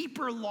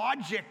deeper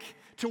logic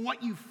to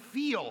what you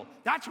feel.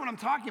 That's what I'm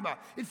talking about.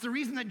 It's the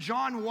reason that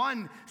John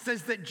 1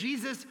 says that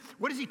Jesus,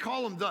 what does he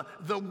call him?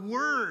 The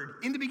Word.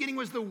 In the beginning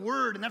was the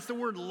Word, and that's the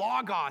word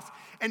logos.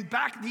 And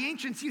back, the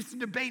ancients used to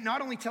debate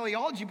not only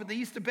teleology, but they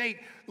used to debate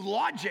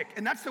logic,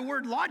 and that's the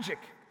word logic.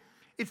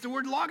 It's the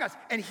word logos.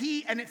 And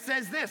it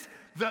says this,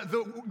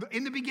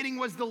 in the beginning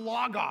was the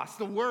logos,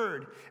 the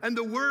Word. And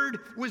the Word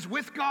was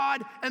with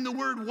God, and the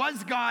Word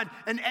was God.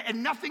 And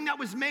nothing that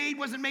was made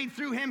wasn't made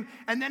through him.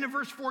 And then in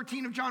verse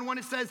 14 of John 1,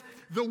 it says,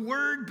 the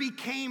Word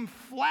became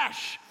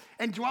flesh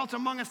and dwelt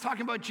among us,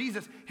 talking about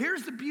Jesus.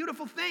 Here's the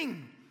beautiful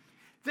thing.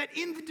 That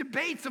in the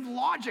debates of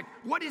logic,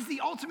 what is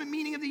the ultimate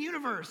meaning of the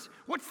universe?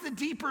 What's the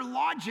deeper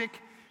logic?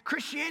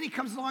 Christianity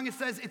comes along and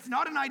says, it's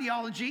not an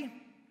ideology.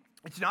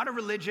 It's not a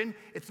religion.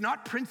 It's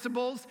not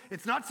principles.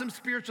 It's not some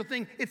spiritual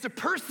thing. It's a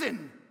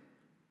person.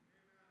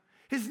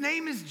 His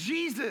name is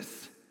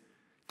Jesus.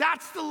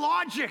 That's the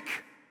logic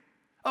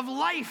of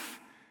life.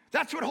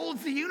 That's what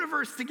holds the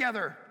universe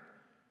together.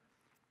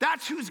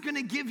 That's who's going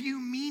to give you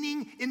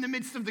meaning in the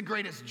midst of the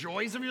greatest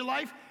joys of your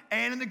life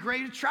and in the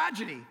greatest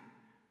tragedy.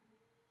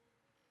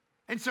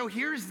 And so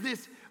here's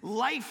this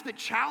life that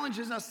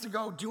challenges us to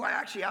go, do I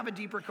actually have a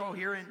deeper,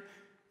 coherent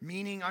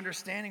meaning,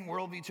 understanding,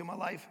 worldview to my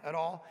life at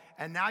all?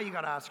 And now you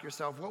got to ask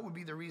yourself, what would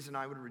be the reason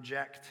I would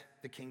reject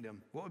the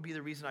kingdom? What would be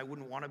the reason I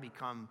wouldn't want to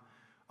become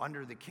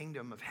under the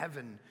kingdom of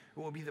heaven?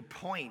 What would be the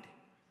point?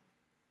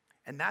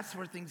 And that's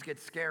where things get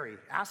scary.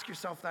 Ask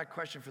yourself that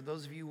question for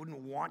those of you who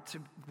wouldn't want to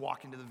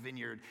walk into the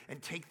vineyard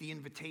and take the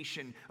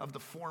invitation of the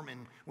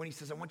foreman when he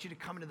says, I want you to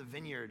come into the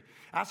vineyard.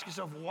 Ask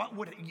yourself, what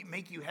would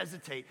make you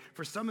hesitate?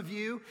 For some of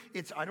you,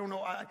 it's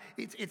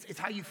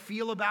how you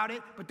feel about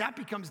it, but that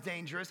becomes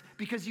dangerous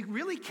because you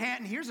really can't,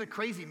 and here's a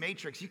crazy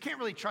matrix, you can't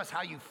really trust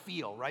how you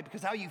feel, right?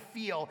 Because how you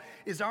feel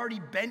is already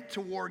bent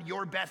toward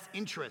your best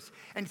interest.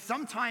 And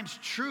sometimes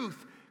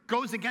truth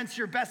goes against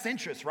your best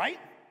interest, right?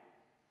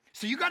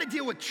 So you got to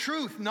deal with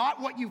truth,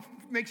 not what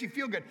makes you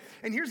feel good.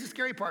 And here's the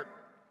scary part.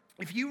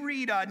 If you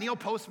read Neil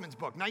Postman's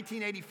book,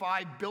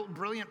 1985,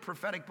 brilliant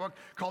prophetic book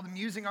called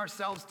Amusing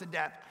Ourselves to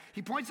Death,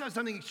 he points out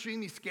something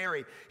extremely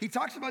scary. He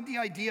talks about the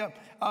idea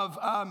of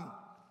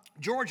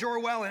George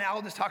Orwell and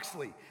Aldous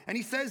Huxley. And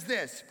he says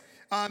this,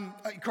 of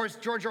course,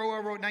 George Orwell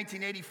wrote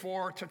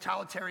 1984,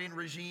 totalitarian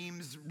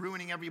regimes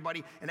ruining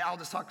everybody, and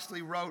Aldous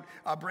Huxley wrote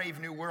A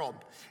Brave New World.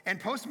 And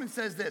Postman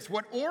says this,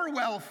 what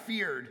Orwell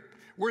feared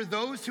were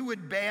those who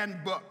would ban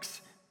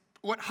books.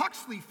 What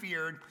Huxley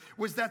feared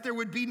was that there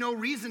would be no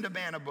reason to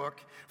ban a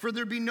book, for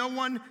there'd be no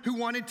one who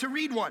wanted to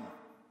read one.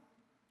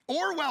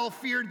 Orwell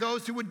feared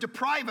those who would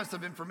deprive us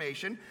of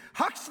information.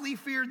 Huxley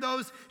feared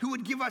those who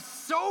would give us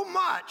so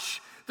much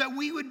that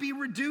we would be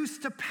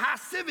reduced to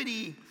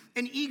passivity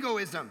and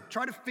egoism.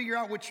 Try to figure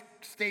out which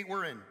state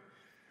we're in.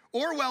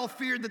 Orwell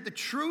feared that the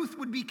truth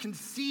would be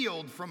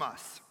concealed from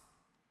us.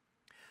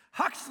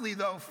 Huxley,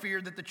 though,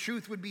 feared that the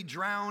truth would be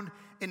drowned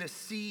in a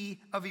sea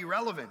of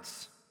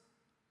irrelevance.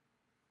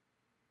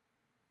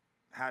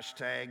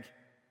 Hashtag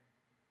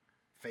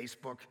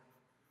Facebook.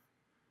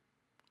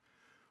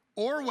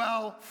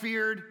 Orwell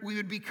feared we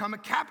would become a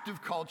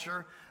captive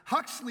culture.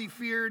 Huxley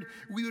feared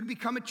we would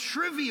become a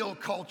trivial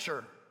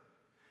culture.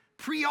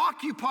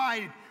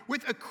 preoccupied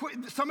with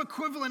some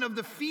equivalent of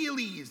the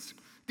feelies,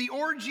 the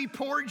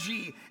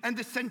orgy-porgy, and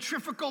the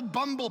centrifugal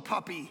bumble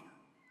puppy.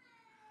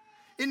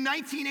 In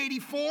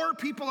 1984,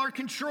 people are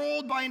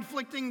controlled by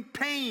inflicting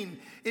pain.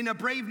 In A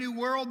Brave New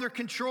World, they're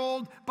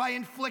controlled by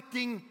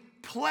inflicting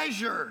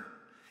pleasure.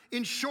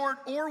 In short,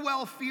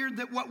 Orwell feared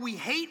that what we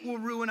hate will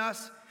ruin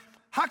us.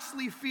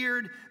 Huxley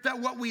feared that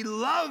what we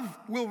love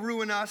will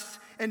ruin us.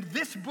 And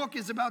this book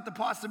is about the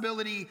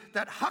possibility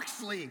that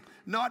Huxley,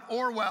 not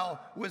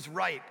Orwell, was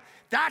right.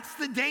 That's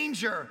the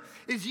danger,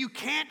 is you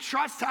can't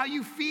trust how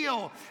you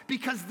feel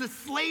because the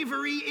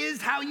slavery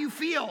is how you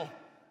feel.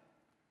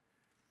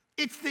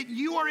 It's that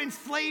you are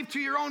enslaved to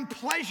your own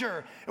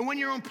pleasure. And when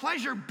your own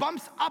pleasure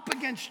bumps up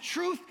against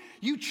truth,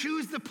 you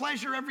choose the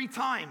pleasure every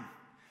time.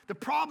 The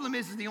problem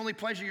is the only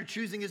pleasure you're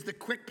choosing is the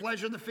quick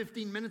pleasure, the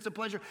 15 minutes of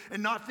pleasure,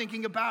 and not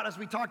thinking about, as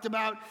we talked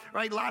about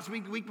right last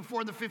week, the week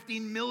before, the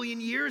 15 million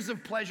years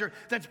of pleasure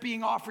that's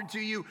being offered to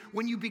you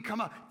when you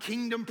become a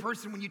kingdom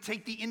person, when you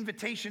take the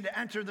invitation to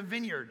enter the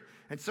vineyard.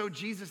 And so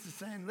Jesus is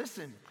saying,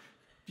 listen,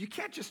 you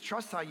can't just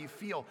trust how you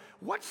feel.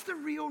 What's the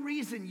real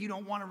reason you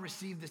don't want to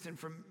receive this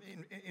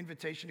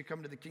invitation to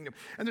come to the kingdom?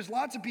 And there's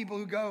lots of people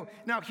who go,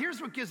 now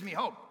here's what gives me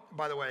hope,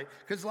 by the way,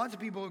 because lots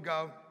of people who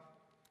go,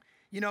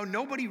 you know,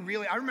 nobody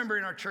really, I remember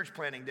in our church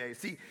planning days,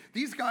 see,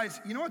 these guys,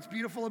 you know what's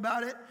beautiful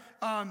about it?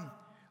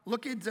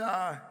 Look at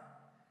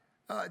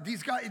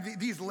these guys,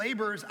 these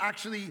laborers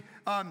actually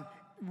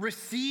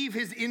receive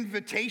his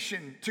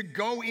invitation to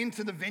go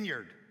into the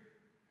vineyard.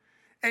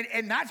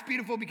 And that's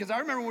beautiful because I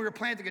remember when we were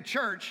planting a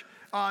church,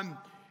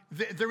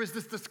 there was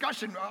this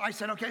discussion. I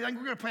said, okay, I think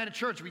we're going to plant a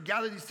church. We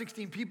gathered these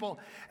 16 people.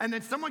 And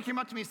then someone came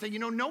up to me and said, you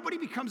know, nobody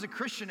becomes a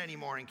Christian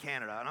anymore in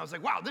Canada. And I was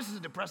like, wow, this is a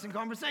depressing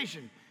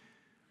conversation.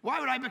 Why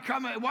would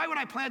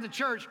I plant a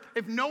church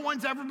if no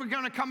one's ever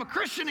going to become a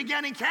Christian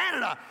again in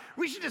Canada?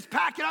 We should just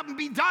pack it up and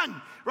be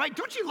done, right?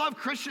 Don't you love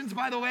Christians,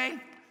 by the way?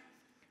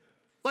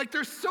 Like,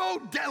 they're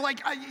so,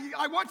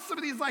 I watch some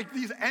of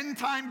these end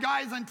time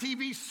guys on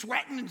TV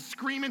sweating and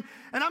screaming,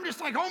 and I'm just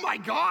like, oh my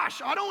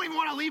gosh, I don't even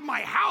want to leave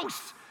my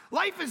house.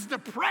 Life is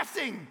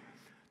depressing.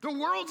 The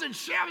world's in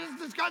shambles,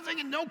 it's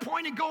disgusting, and no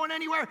point in going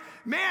anywhere.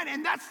 Man,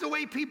 and that's the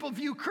way people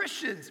view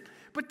Christians.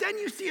 But then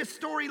you see a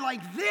story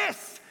like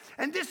this,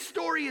 and this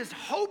story is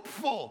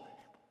hopeful.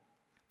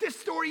 This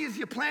story is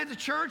you plant a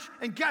church,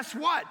 and guess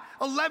what?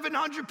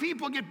 1,100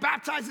 people get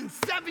baptized in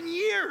 7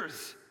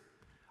 years.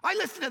 I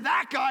listen to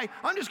that guy,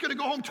 I'm just going to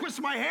go home,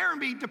 twist my hair,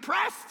 and be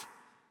depressed.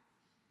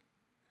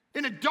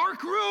 In a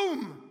dark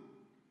room.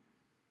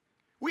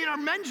 We had our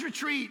men's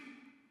retreat.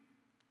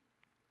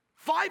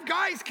 5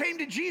 guys came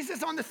to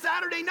Jesus on the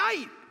Saturday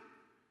night.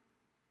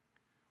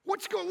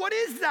 What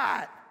is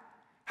that?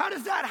 How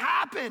does that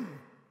happen?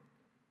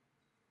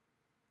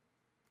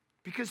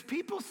 Because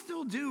people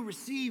still do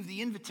receive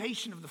the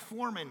invitation of the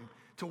foreman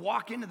to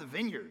walk into the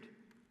vineyard.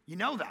 You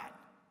know that.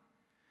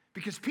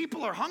 Because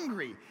people are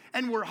hungry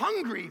and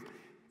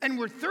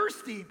we're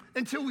thirsty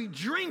until we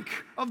drink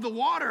of the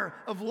water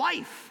of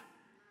life.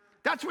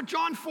 That's what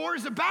John 4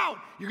 is about.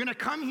 You're going to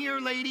come here,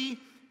 lady.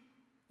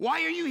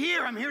 Why are you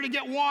here? I'm here to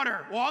get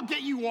water. Well, I'll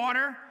get you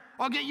water.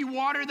 I'll get you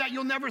water that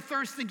you'll never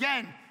thirst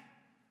again.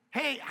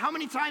 Hey, how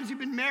many times have you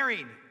been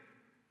married?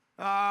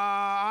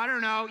 I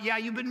don't know. Yeah,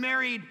 you've been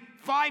married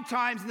 5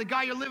 times, and the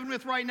guy you're living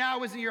with right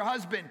now isn't your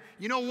husband.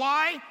 You know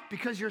why?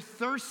 Because you're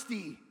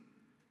thirsty.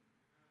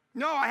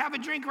 No, I have a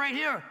drink right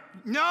here.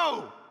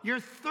 No, you're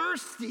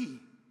thirsty.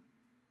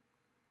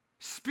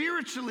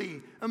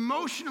 Spiritually,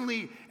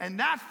 emotionally, and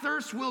that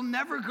thirst will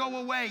never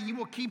go away. You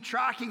will keep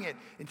tracking it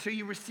until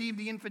you receive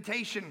the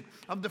invitation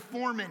of the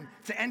foreman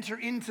to enter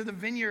into the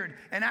vineyard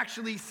and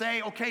actually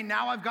say, okay,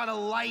 now I've got a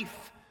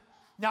life.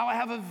 Now I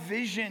have a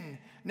vision.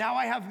 Now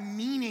I have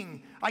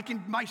meaning.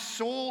 My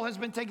soul has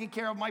been taken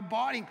care of. My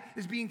body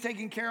is being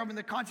taken care of in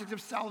the context of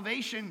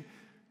salvation.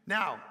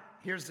 Now,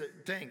 here's the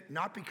thing,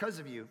 not because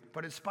of you,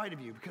 but in spite of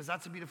you, because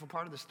that's a beautiful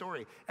part of the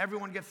story.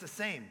 Everyone gets the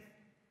same,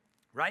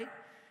 right?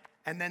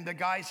 And then the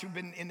guys who've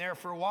been in there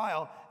for a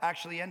while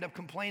actually end up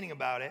complaining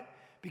about it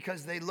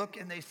because they look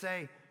and they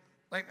say,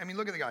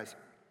 look at the guys.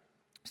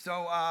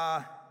 So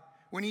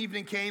when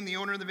evening came, the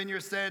owner of the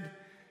vineyard said,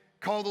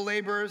 call the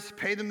laborers,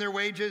 pay them their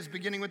wages,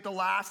 beginning with the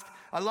last.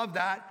 I love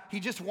that.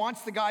 He just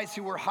wants the guys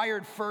who were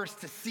hired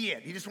first to see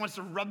it. He just wants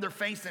to rub their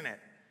face in it.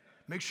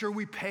 Make sure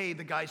we pay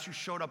the guys who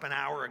showed up an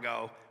hour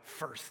ago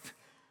first.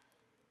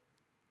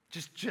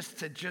 Just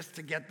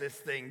to get this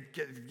thing,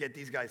 get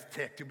these guys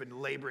ticked who've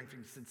been laboring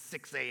since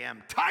 6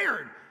 a.m.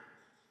 Tired!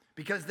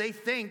 Because they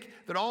think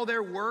that all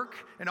their work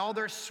and all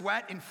their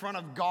sweat in front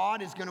of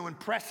God is going to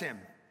impress him.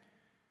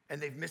 And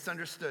they've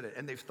misunderstood it.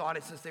 And they've thought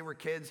it since they were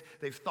kids.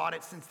 They've thought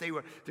it since they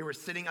were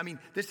sitting. I mean,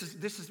 this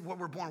is what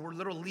we're born. We're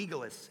little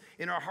legalists.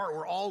 In our heart,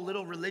 we're all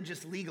little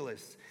religious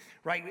legalists.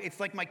 Right? It's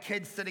like my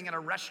kids sitting in a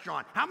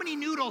restaurant. How many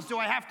noodles do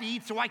I have to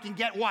eat so I can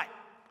get what?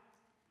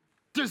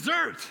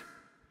 Dessert.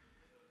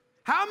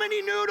 How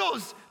many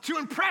noodles to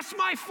impress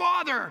my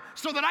father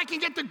so that I can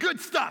get the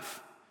good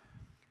stuff?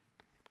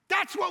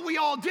 That's what we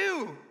all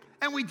do.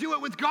 And we do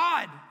it with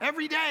God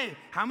every day.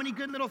 How many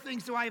good little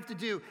things do I have to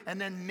do?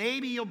 And then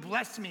maybe you'll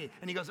bless me.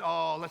 And he goes,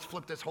 oh, let's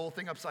flip this whole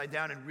thing upside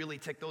down and really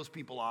tick those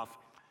people off.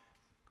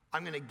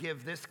 I'm going to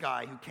give this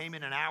guy who came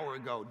in an hour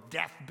ago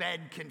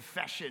deathbed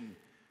confession.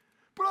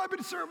 But I've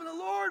been serving the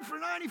Lord for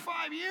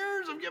 95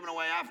 years. I'm giving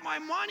away half my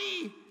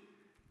money.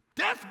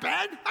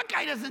 Deathbed? That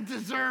guy doesn't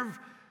deserve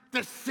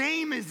the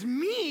same as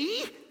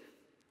me.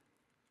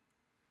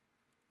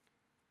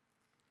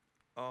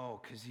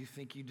 Oh, because you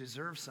think you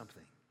deserve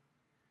something.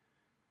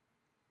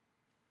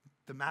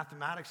 The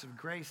mathematics of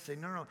grace say,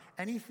 no,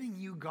 anything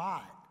you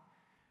got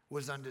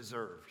was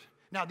undeserved.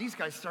 Now, these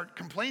guys start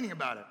complaining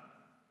about it,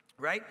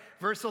 right?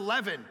 Verse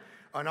 11,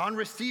 and on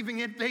receiving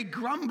it, they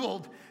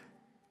grumbled.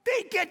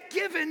 They get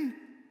given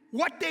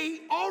what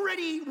they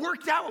already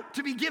worked out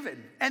to be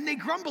given, and they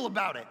grumble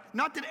about it.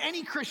 Not that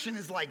any Christian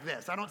is like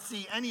this. I don't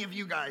see any of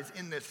you guys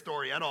in this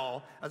story at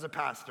all as a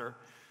pastor.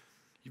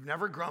 You've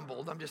never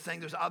grumbled. I'm just saying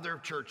there's other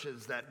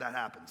churches that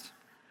happens.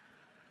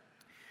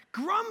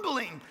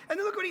 Grumbling. And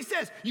then look what he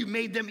says. You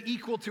made them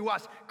equal to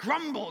us.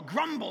 Grumble,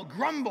 grumble,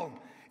 grumble.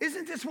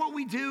 Isn't this what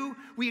we do?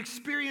 We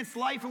experience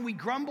life and we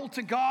grumble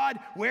to God.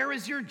 Where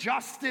is your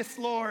justice,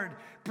 Lord?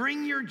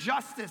 Bring your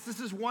justice. This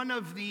is one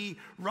of the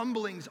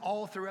rumblings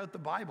all throughout the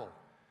Bible.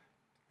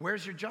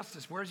 Where's your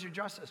justice? Where's your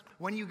justice?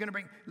 When are you going to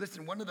bring?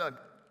 Listen,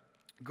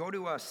 go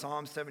to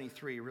Psalm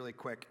 73 really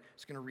quick. I'm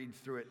just going to read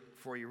through it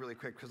for you really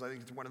quick because I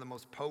think it's one of the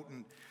most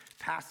potent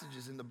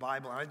passages in the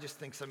Bible, and I just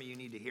think some of you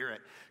need to hear it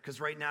because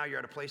right now you're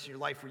at a place in your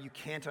life where you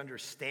can't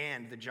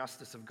understand the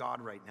justice of God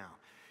right now.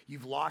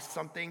 You've lost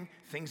something.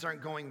 Things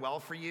aren't going well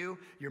for you.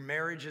 Your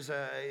marriage is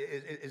a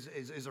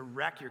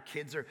wreck. Your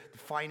kids the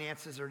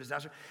finances are a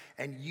disaster.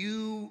 And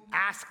you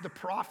ask the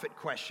prophet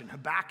question,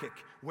 Habakkuk,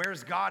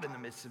 where's God in the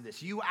midst of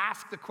this? You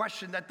ask the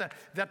question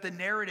that the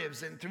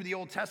narratives and through the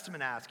Old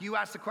Testament ask. You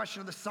ask the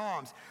question of the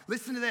Psalms.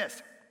 Listen to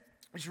this.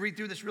 Let's read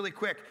through this really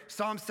quick.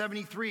 Psalm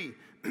 73.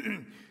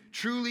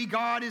 Truly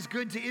God is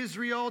good to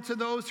Israel, to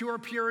those who are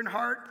pure in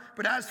heart.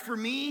 But as for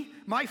me,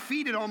 my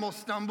feet had almost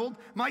stumbled.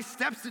 My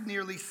steps had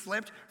nearly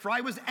slipped. For I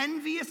was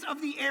envious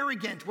of the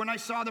arrogant when I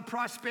saw the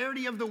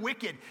prosperity of the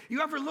wicked. You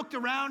ever looked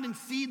around and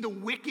see the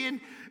wicked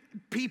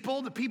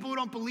people, the people who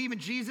don't believe in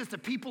Jesus, the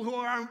people who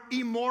are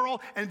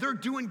immoral, and they're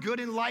doing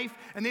good in life,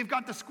 and they've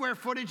got the square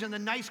footage and the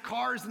nice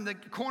cars in the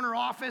corner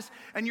office,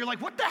 and you're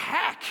like, what the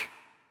heck?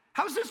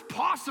 How is this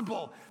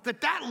possible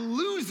that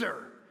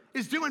loser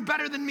is doing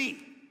better than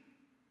me?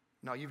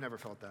 No, you've never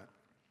felt that.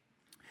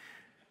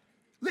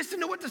 Listen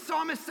to what the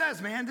psalmist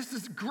says, man. This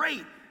is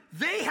great.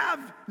 They have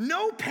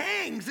no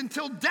pangs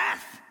until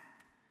death.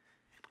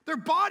 Their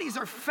bodies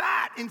are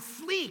fat and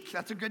sleek.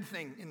 That's a good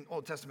thing in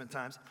Old Testament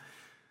times.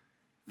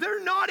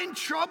 They're not in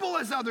trouble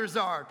as others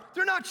are.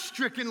 They're not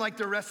stricken like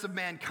the rest of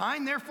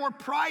mankind. Therefore,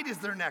 pride is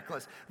their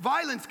necklace.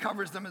 Violence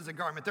covers them as a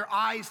garment. Their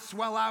eyes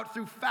swell out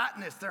through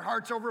fatness. Their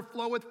hearts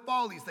overflow with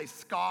follies. They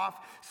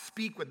scoff,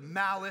 speak with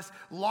malice.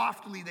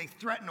 Loftily, they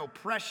threaten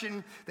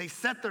oppression. They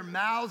set their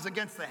mouths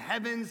against the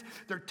heavens.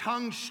 Their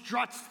tongue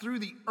struts through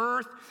the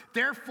earth.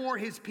 Therefore,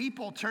 his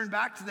people turn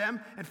back to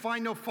them and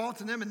find no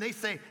fault in them. And they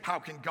say, how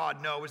can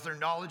God know? Is there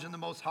knowledge in the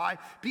Most High?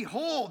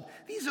 Behold,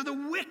 these are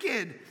the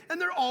wicked,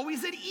 and they're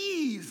always at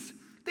ease.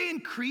 They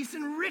increase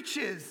in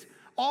riches.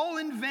 All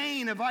in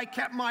vain have I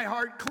kept my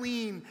heart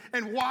clean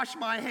and washed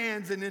my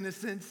hands in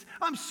innocence.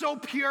 I'm so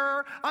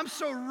pure. I'm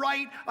so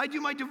right. I do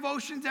my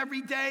devotions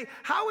every day.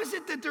 How is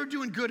it that they're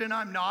doing good and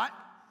I'm not?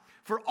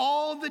 For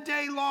all the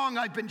day long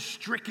I've been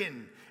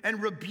stricken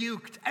and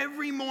rebuked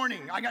every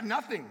morning. I got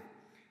nothing.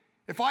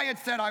 If I had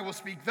said I will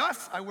speak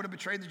thus, I would have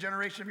betrayed the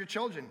generation of your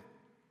children.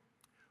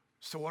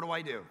 So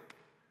what do?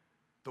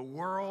 The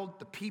world,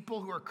 the people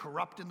who are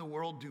corrupt in the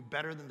world do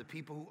better than the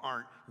people who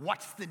aren't.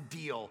 What's the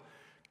deal?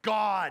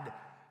 God,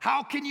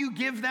 how can you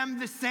give them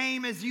the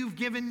same as you've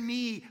given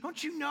me?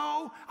 Don't you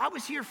know? I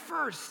was here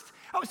first.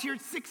 I was here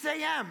at 6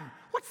 a.m.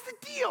 What's the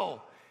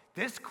deal?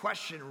 This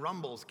question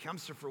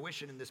comes to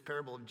fruition in this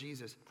parable of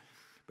Jesus.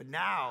 But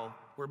now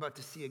we're about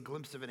to see a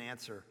glimpse of an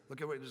answer. Look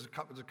at there's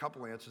a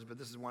couple answers, but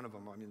this is one of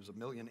them. I mean, there's a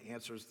million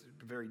answers,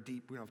 very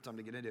deep. We don't have time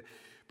to get into it.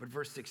 But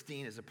verse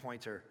 16 is a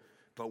pointer.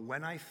 But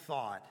when I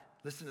thought,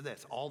 listen to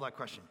this, all that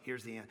question,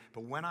 here's the answer.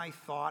 But when I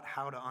thought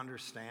how to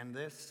understand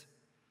this,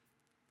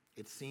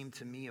 it seemed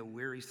to me a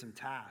wearisome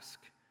task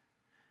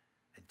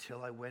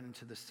until I went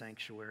into the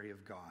sanctuary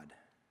of God.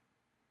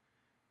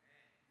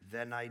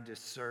 Then I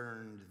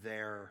discerned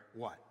their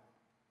what?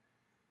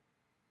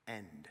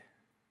 End.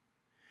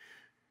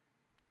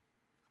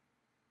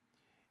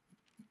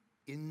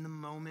 In the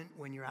moment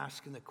when you're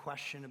asking the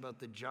question about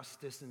the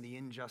justice and the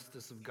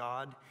injustice of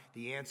God,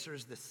 the answer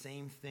is the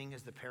same thing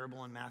as the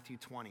parable in Matthew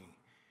 20.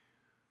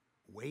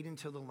 Wait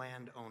until the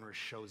landowner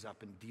shows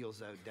up and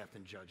deals out death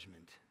and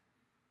judgment.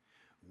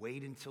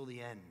 Wait until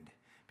the end,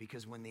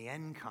 because when the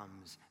end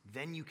comes,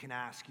 then you can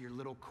ask your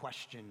little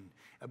question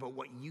about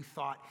what you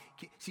thought.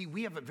 See,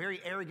 we have a very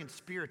arrogant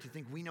spirit to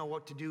think we know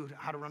what to do,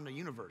 how to run the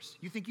universe.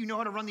 You think you know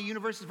how to run the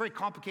universe? It's a very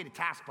complicated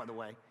task, by the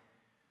way.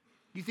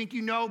 You think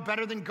you know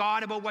better than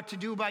God about what to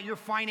do about your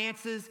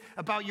finances,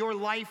 about your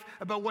life,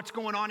 about what's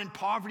going on in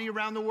poverty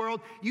around the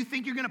world? You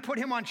think you're going to put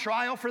him on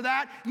trial for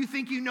that? You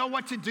think you know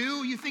what to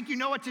do? You think you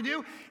know what to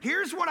do?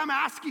 Here's what I'm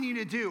asking you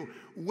to do.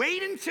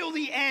 Wait until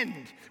the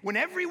end, when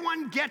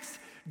everyone gets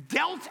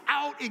dealt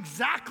out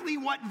exactly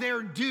what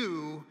they're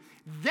due,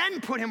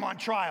 then put him on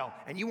trial,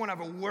 and you won't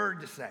have a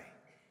word to say.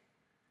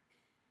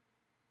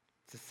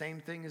 It's the same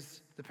thing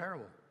as the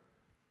parable.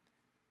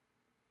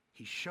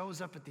 He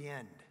shows up at the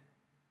end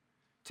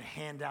to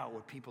hand out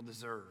what people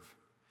deserve.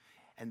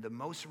 And the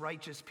most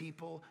righteous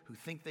people who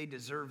think they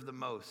deserve the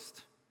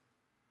most,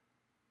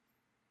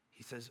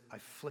 he says, I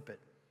flip it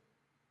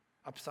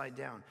upside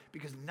down,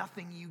 because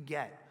nothing you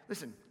get.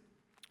 Listen,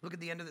 look at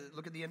the end of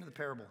the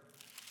parable.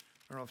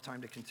 I don't know if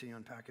time to continue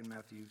unpacking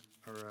Matthew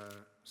or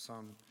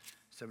Psalm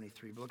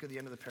 73, but look at the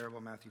end of the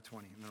parable, Matthew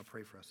 20, and I'll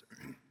pray for us.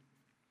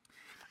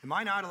 Am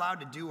I not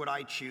allowed to do what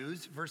I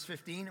choose? Verse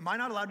 15, am I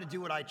not allowed to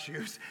do what I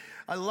choose?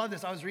 I love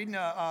this. I was reading,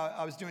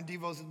 I was doing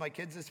devos with my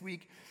kids this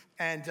week,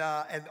 and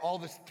all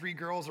the 3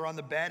 girls are on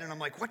the bed, and I'm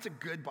like, what's a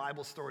good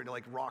Bible story to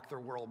like rock their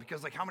world?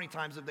 Because like how many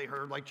times have they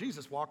heard like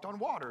Jesus walked on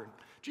water, and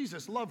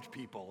Jesus loved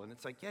people, and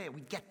it's like, yeah,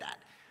 we get that.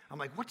 I'm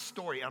like, what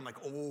story? And I'm like,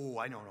 oh,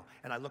 I don't know.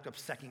 And I look up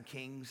 2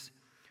 Kings,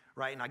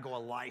 right? And I go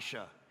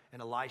Elisha.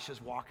 And Elisha's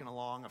walking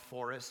along a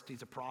forest.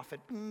 He's a prophet.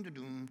 And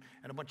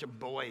a bunch of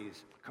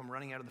boys come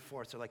running out of the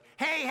forest. They're like,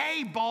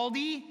 hey,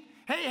 Baldy.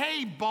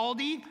 Hey,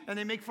 Baldy. And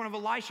they make fun of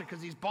Elisha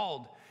because he's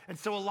bald. And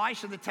so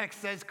Elisha, the text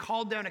says,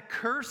 called down a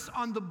curse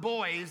on the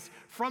boys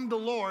from the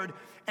Lord.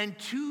 And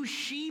 2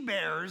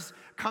 she-bears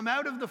come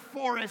out of the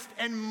forest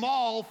and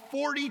maul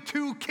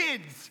 42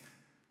 kids.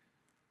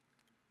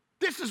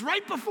 This is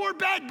right before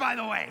bed, by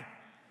the way.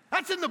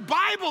 That's in the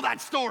Bible, that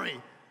story.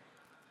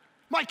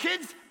 My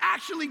kids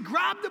actually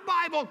grabbed the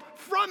Bible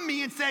from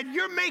me and said,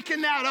 you're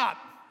making that up.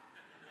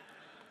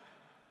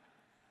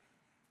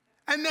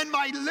 And then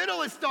my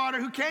littlest daughter,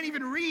 who can't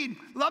even read,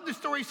 loved the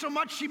story so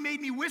much she made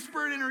me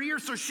whisper it in her ear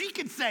so she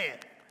could say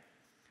it.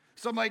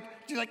 So I'm like,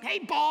 she's like, hey,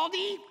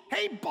 Baldy.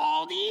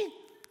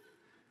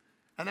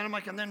 And then I'm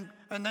like, and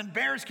then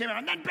bears came out.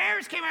 And then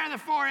bears came out of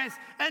the forest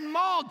and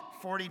mauled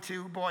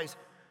 42 boys.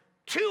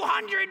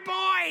 200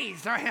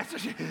 boys. All right, so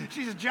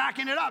she's just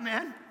jacking it up,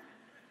 man.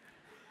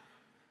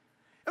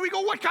 And we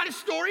go, what kind of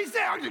story is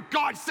that?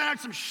 God sent out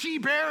some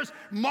she-bears,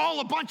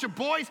 maul a bunch of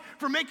boys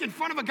for making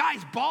fun of a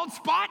guy's bald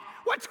spot?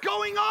 What's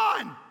going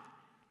on?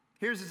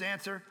 Here's his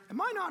answer. Am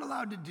I not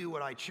allowed to do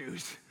what I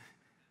choose?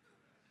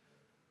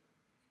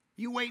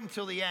 You wait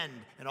until the end,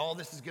 and all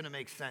this is going to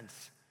make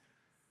sense.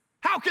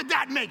 How could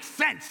that make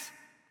sense?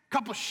 A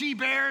couple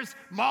she-bears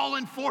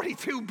mauling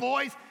 42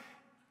 boys.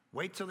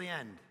 Wait till the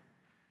end.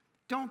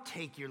 Don't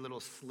take your little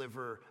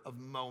sliver of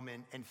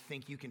moment and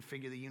think you can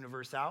figure the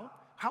universe out.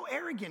 How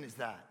arrogant is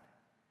that?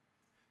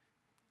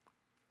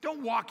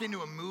 Don't walk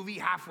into a movie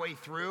halfway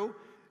through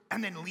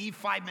and then leave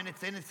 5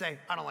 minutes in and say,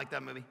 I don't like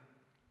that movie.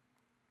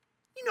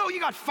 You know you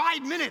got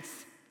 5 minutes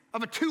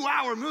of a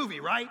 2-hour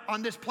movie, right,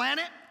 on this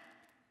planet?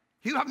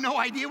 You have no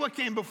idea what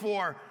came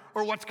before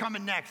or what's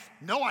coming next.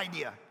 No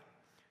idea.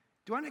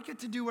 Do I not get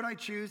to do what I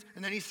choose?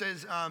 And then he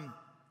says,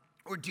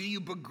 or do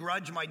you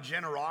begrudge my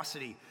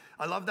generosity?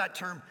 I love that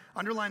term.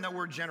 Underline that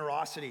word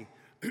generosity.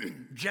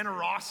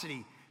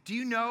 Generosity. Do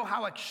you know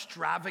how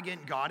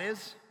extravagant God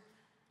is?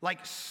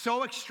 Like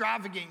so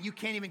extravagant, you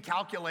can't even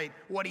calculate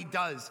what he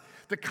does.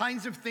 The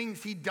kinds of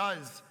things he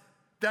does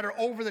that are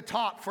over the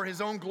top for his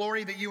own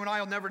glory that you and I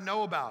will never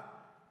know about.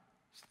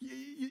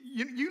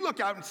 You look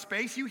out in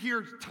space, you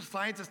hear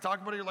scientists talk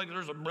about it, you're like,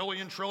 there's a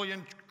million,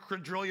 trillion,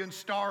 quadrillion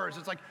stars.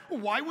 It's like, well,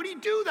 why would he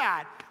do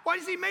that? Why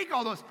does he make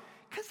all those?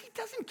 Because he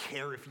doesn't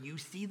care if you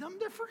see them,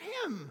 they're for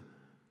him.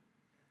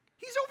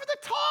 He's over the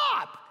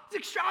top. It's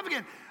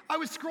extravagant. I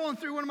was scrolling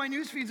through one of my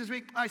news feeds this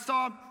week. I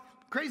saw a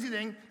crazy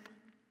thing.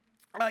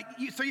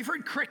 So you've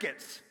heard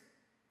crickets,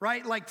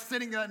 right? Like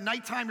sitting at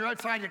nighttime, you're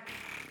outside.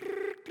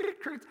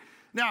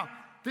 Now,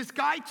 this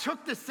guy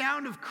took the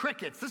sound of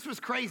crickets. This was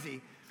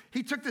crazy.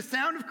 He took the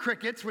sound of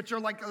crickets, which are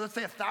like, let's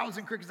say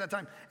 1,000 crickets at a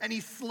time, and he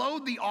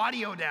slowed the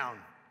audio down.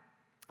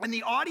 And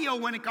the audio,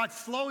 when it got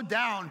slowed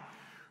down,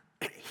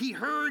 he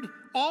heard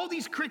all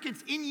these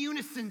crickets in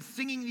unison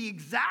singing the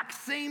exact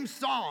same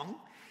song.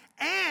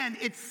 And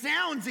it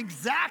sounds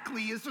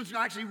exactly, this was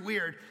actually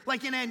weird,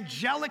 like an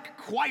angelic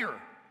choir.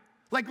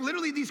 Like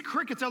literally these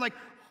crickets are like,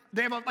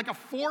 they have like a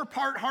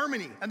 4-part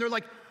harmony. And they're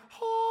like,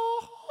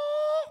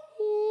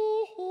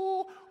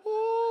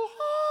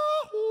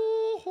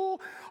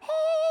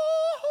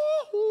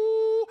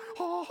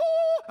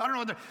 I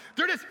don't know.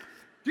 They're just,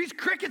 these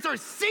crickets are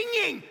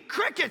singing.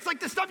 Crickets, like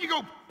the stuff you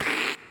go,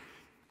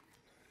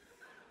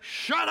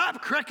 shut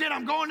up, cricket,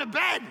 I'm going to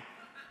bed.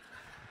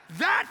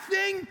 That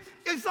thing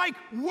is like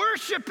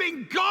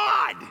worshiping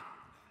God.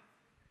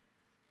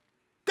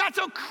 That's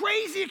how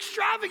crazy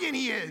extravagant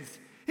he is.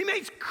 He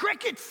makes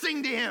crickets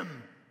sing to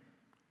him.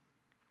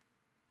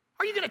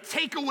 Are you going to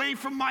take away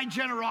from my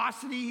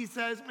generosity, he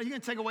says? Are you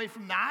going to take away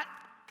from that?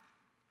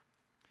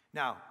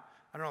 Now,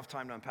 I don't have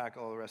time to unpack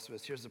all the rest of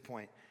this. Here's the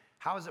point.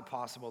 How is it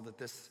possible that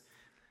this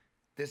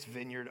This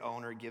vineyard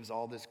owner gives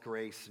all this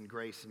grace and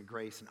grace and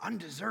grace and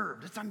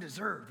undeserved. It's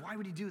undeserved. Why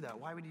would he do that?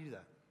 Why would he do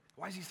that?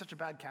 Why is he such a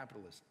bad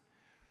capitalist?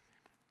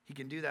 He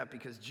can do that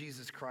because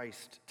Jesus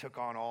Christ took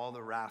on all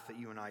the wrath that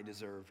you and I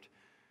deserved,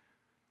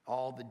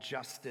 all the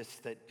justice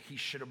that he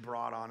should have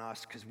brought on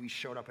us because we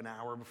showed up an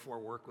hour before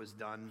work was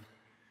done,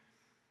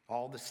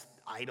 all the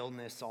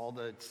idleness, all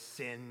the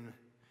sin.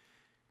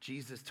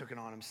 Jesus took it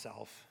on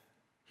himself.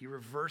 He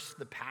reversed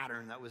the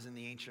pattern that was in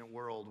the ancient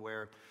world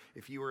where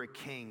if you were a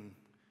king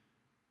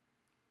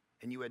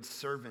and you had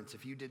servants,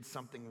 if you did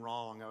something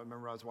wrong. I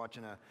remember I was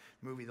watching a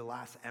movie, The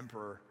Last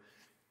Emperor,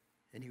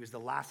 and he was the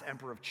last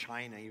emperor of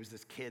China. He was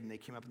this kid, and they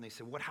came up and they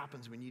said, what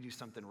happens when you do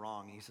something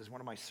wrong? And he says, one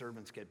of my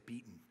servants get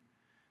beaten.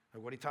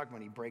 Like, what are you talking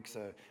about? He breaks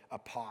a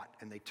pot,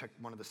 and they took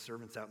one of the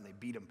servants out, and they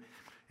beat him.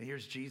 And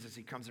here's Jesus.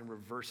 He comes and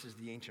reverses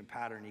the ancient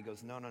pattern. He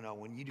goes, no.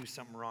 When you do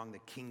something wrong, the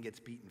king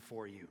gets beaten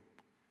for you.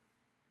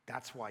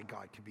 That's why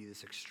God could be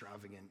this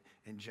extravagant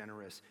and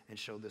generous and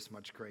show this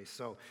much grace.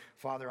 So,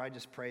 Father, I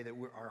just pray that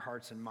our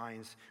hearts and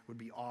minds would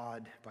be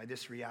awed by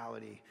this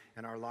reality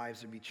and our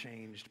lives would be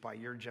changed by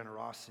your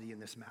generosity in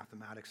this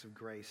mathematics of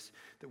grace,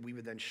 that we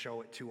would then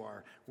show it to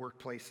our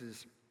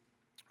workplaces,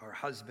 our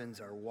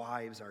husbands, our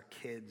wives, our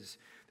kids,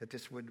 that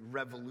this would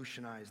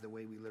revolutionize the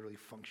way we literally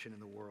function in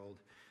the world.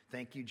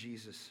 Thank you,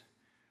 Jesus,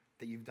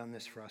 that you've done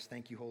this for us.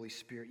 Thank you, Holy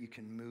Spirit. You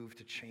can move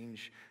to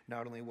change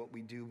not only what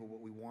we do, but what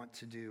we want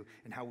to do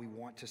and how we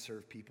want to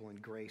serve people in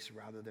grace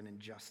rather than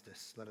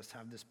injustice. Let us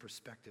have this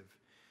perspective.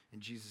 In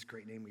Jesus'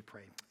 great name we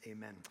pray.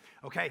 Amen.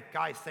 Okay,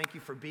 guys, thank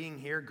you for being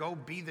here. Go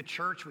be the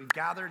church. We've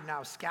gathered,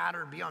 now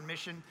scatter, be on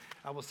mission.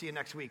 We'll see you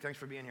next week. Thanks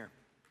for being here.